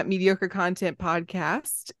Instagram at Mediocre Content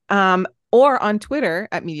Podcast, or on Twitter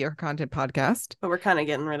at Mediocre Content Podcast. But we're kind of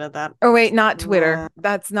getting rid of that. Oh, wait, not Twitter.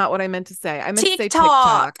 That's not what I meant to say. I meant to say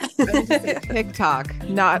TikTok. I meant to say TikTok,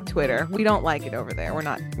 not Twitter. We don't like it over there. We're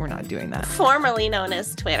not doing that. Formerly known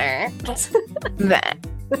as Twitter.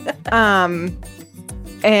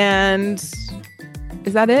 And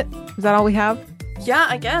is that it? Is that all we have? Yeah,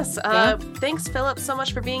 I guess. Thanks, Philip, so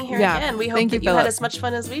much for being here again. We hope that you had as much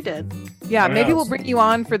fun as we did. Yeah, maybe we'll bring you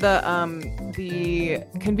on for the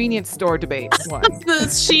convenience store debate one. The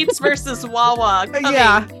Sheetz versus Wawa coming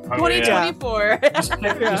 2024. Just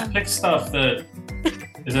pick stuff that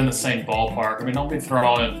is in the same ballpark. I mean, don't be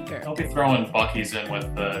throwing Buc-ee's in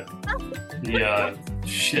with the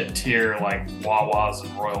shit tier like Wawa's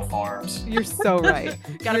and Royal Farms. You're so right.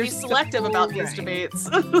 Gotta be selective about these debates.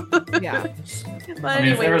 Yeah. But I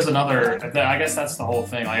mean, if there was another, I guess that's the whole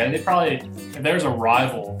thing. Like, if there's a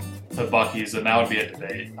rival to Buc-ee's, then that would be a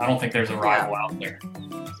debate. I don't think there's a rival out there.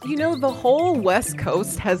 You know, the whole West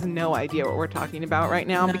Coast has no idea what we're talking about right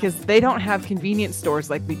now because they don't have convenience stores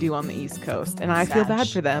like we do on the East Coast, and I feel bad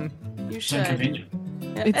for them. You should. It's inconvenient.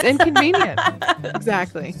 It's inconvenient.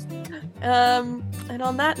 Exactly. And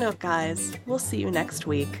on that note, guys, we'll see you next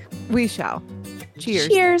week. We shall. Cheers.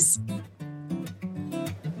 Cheers.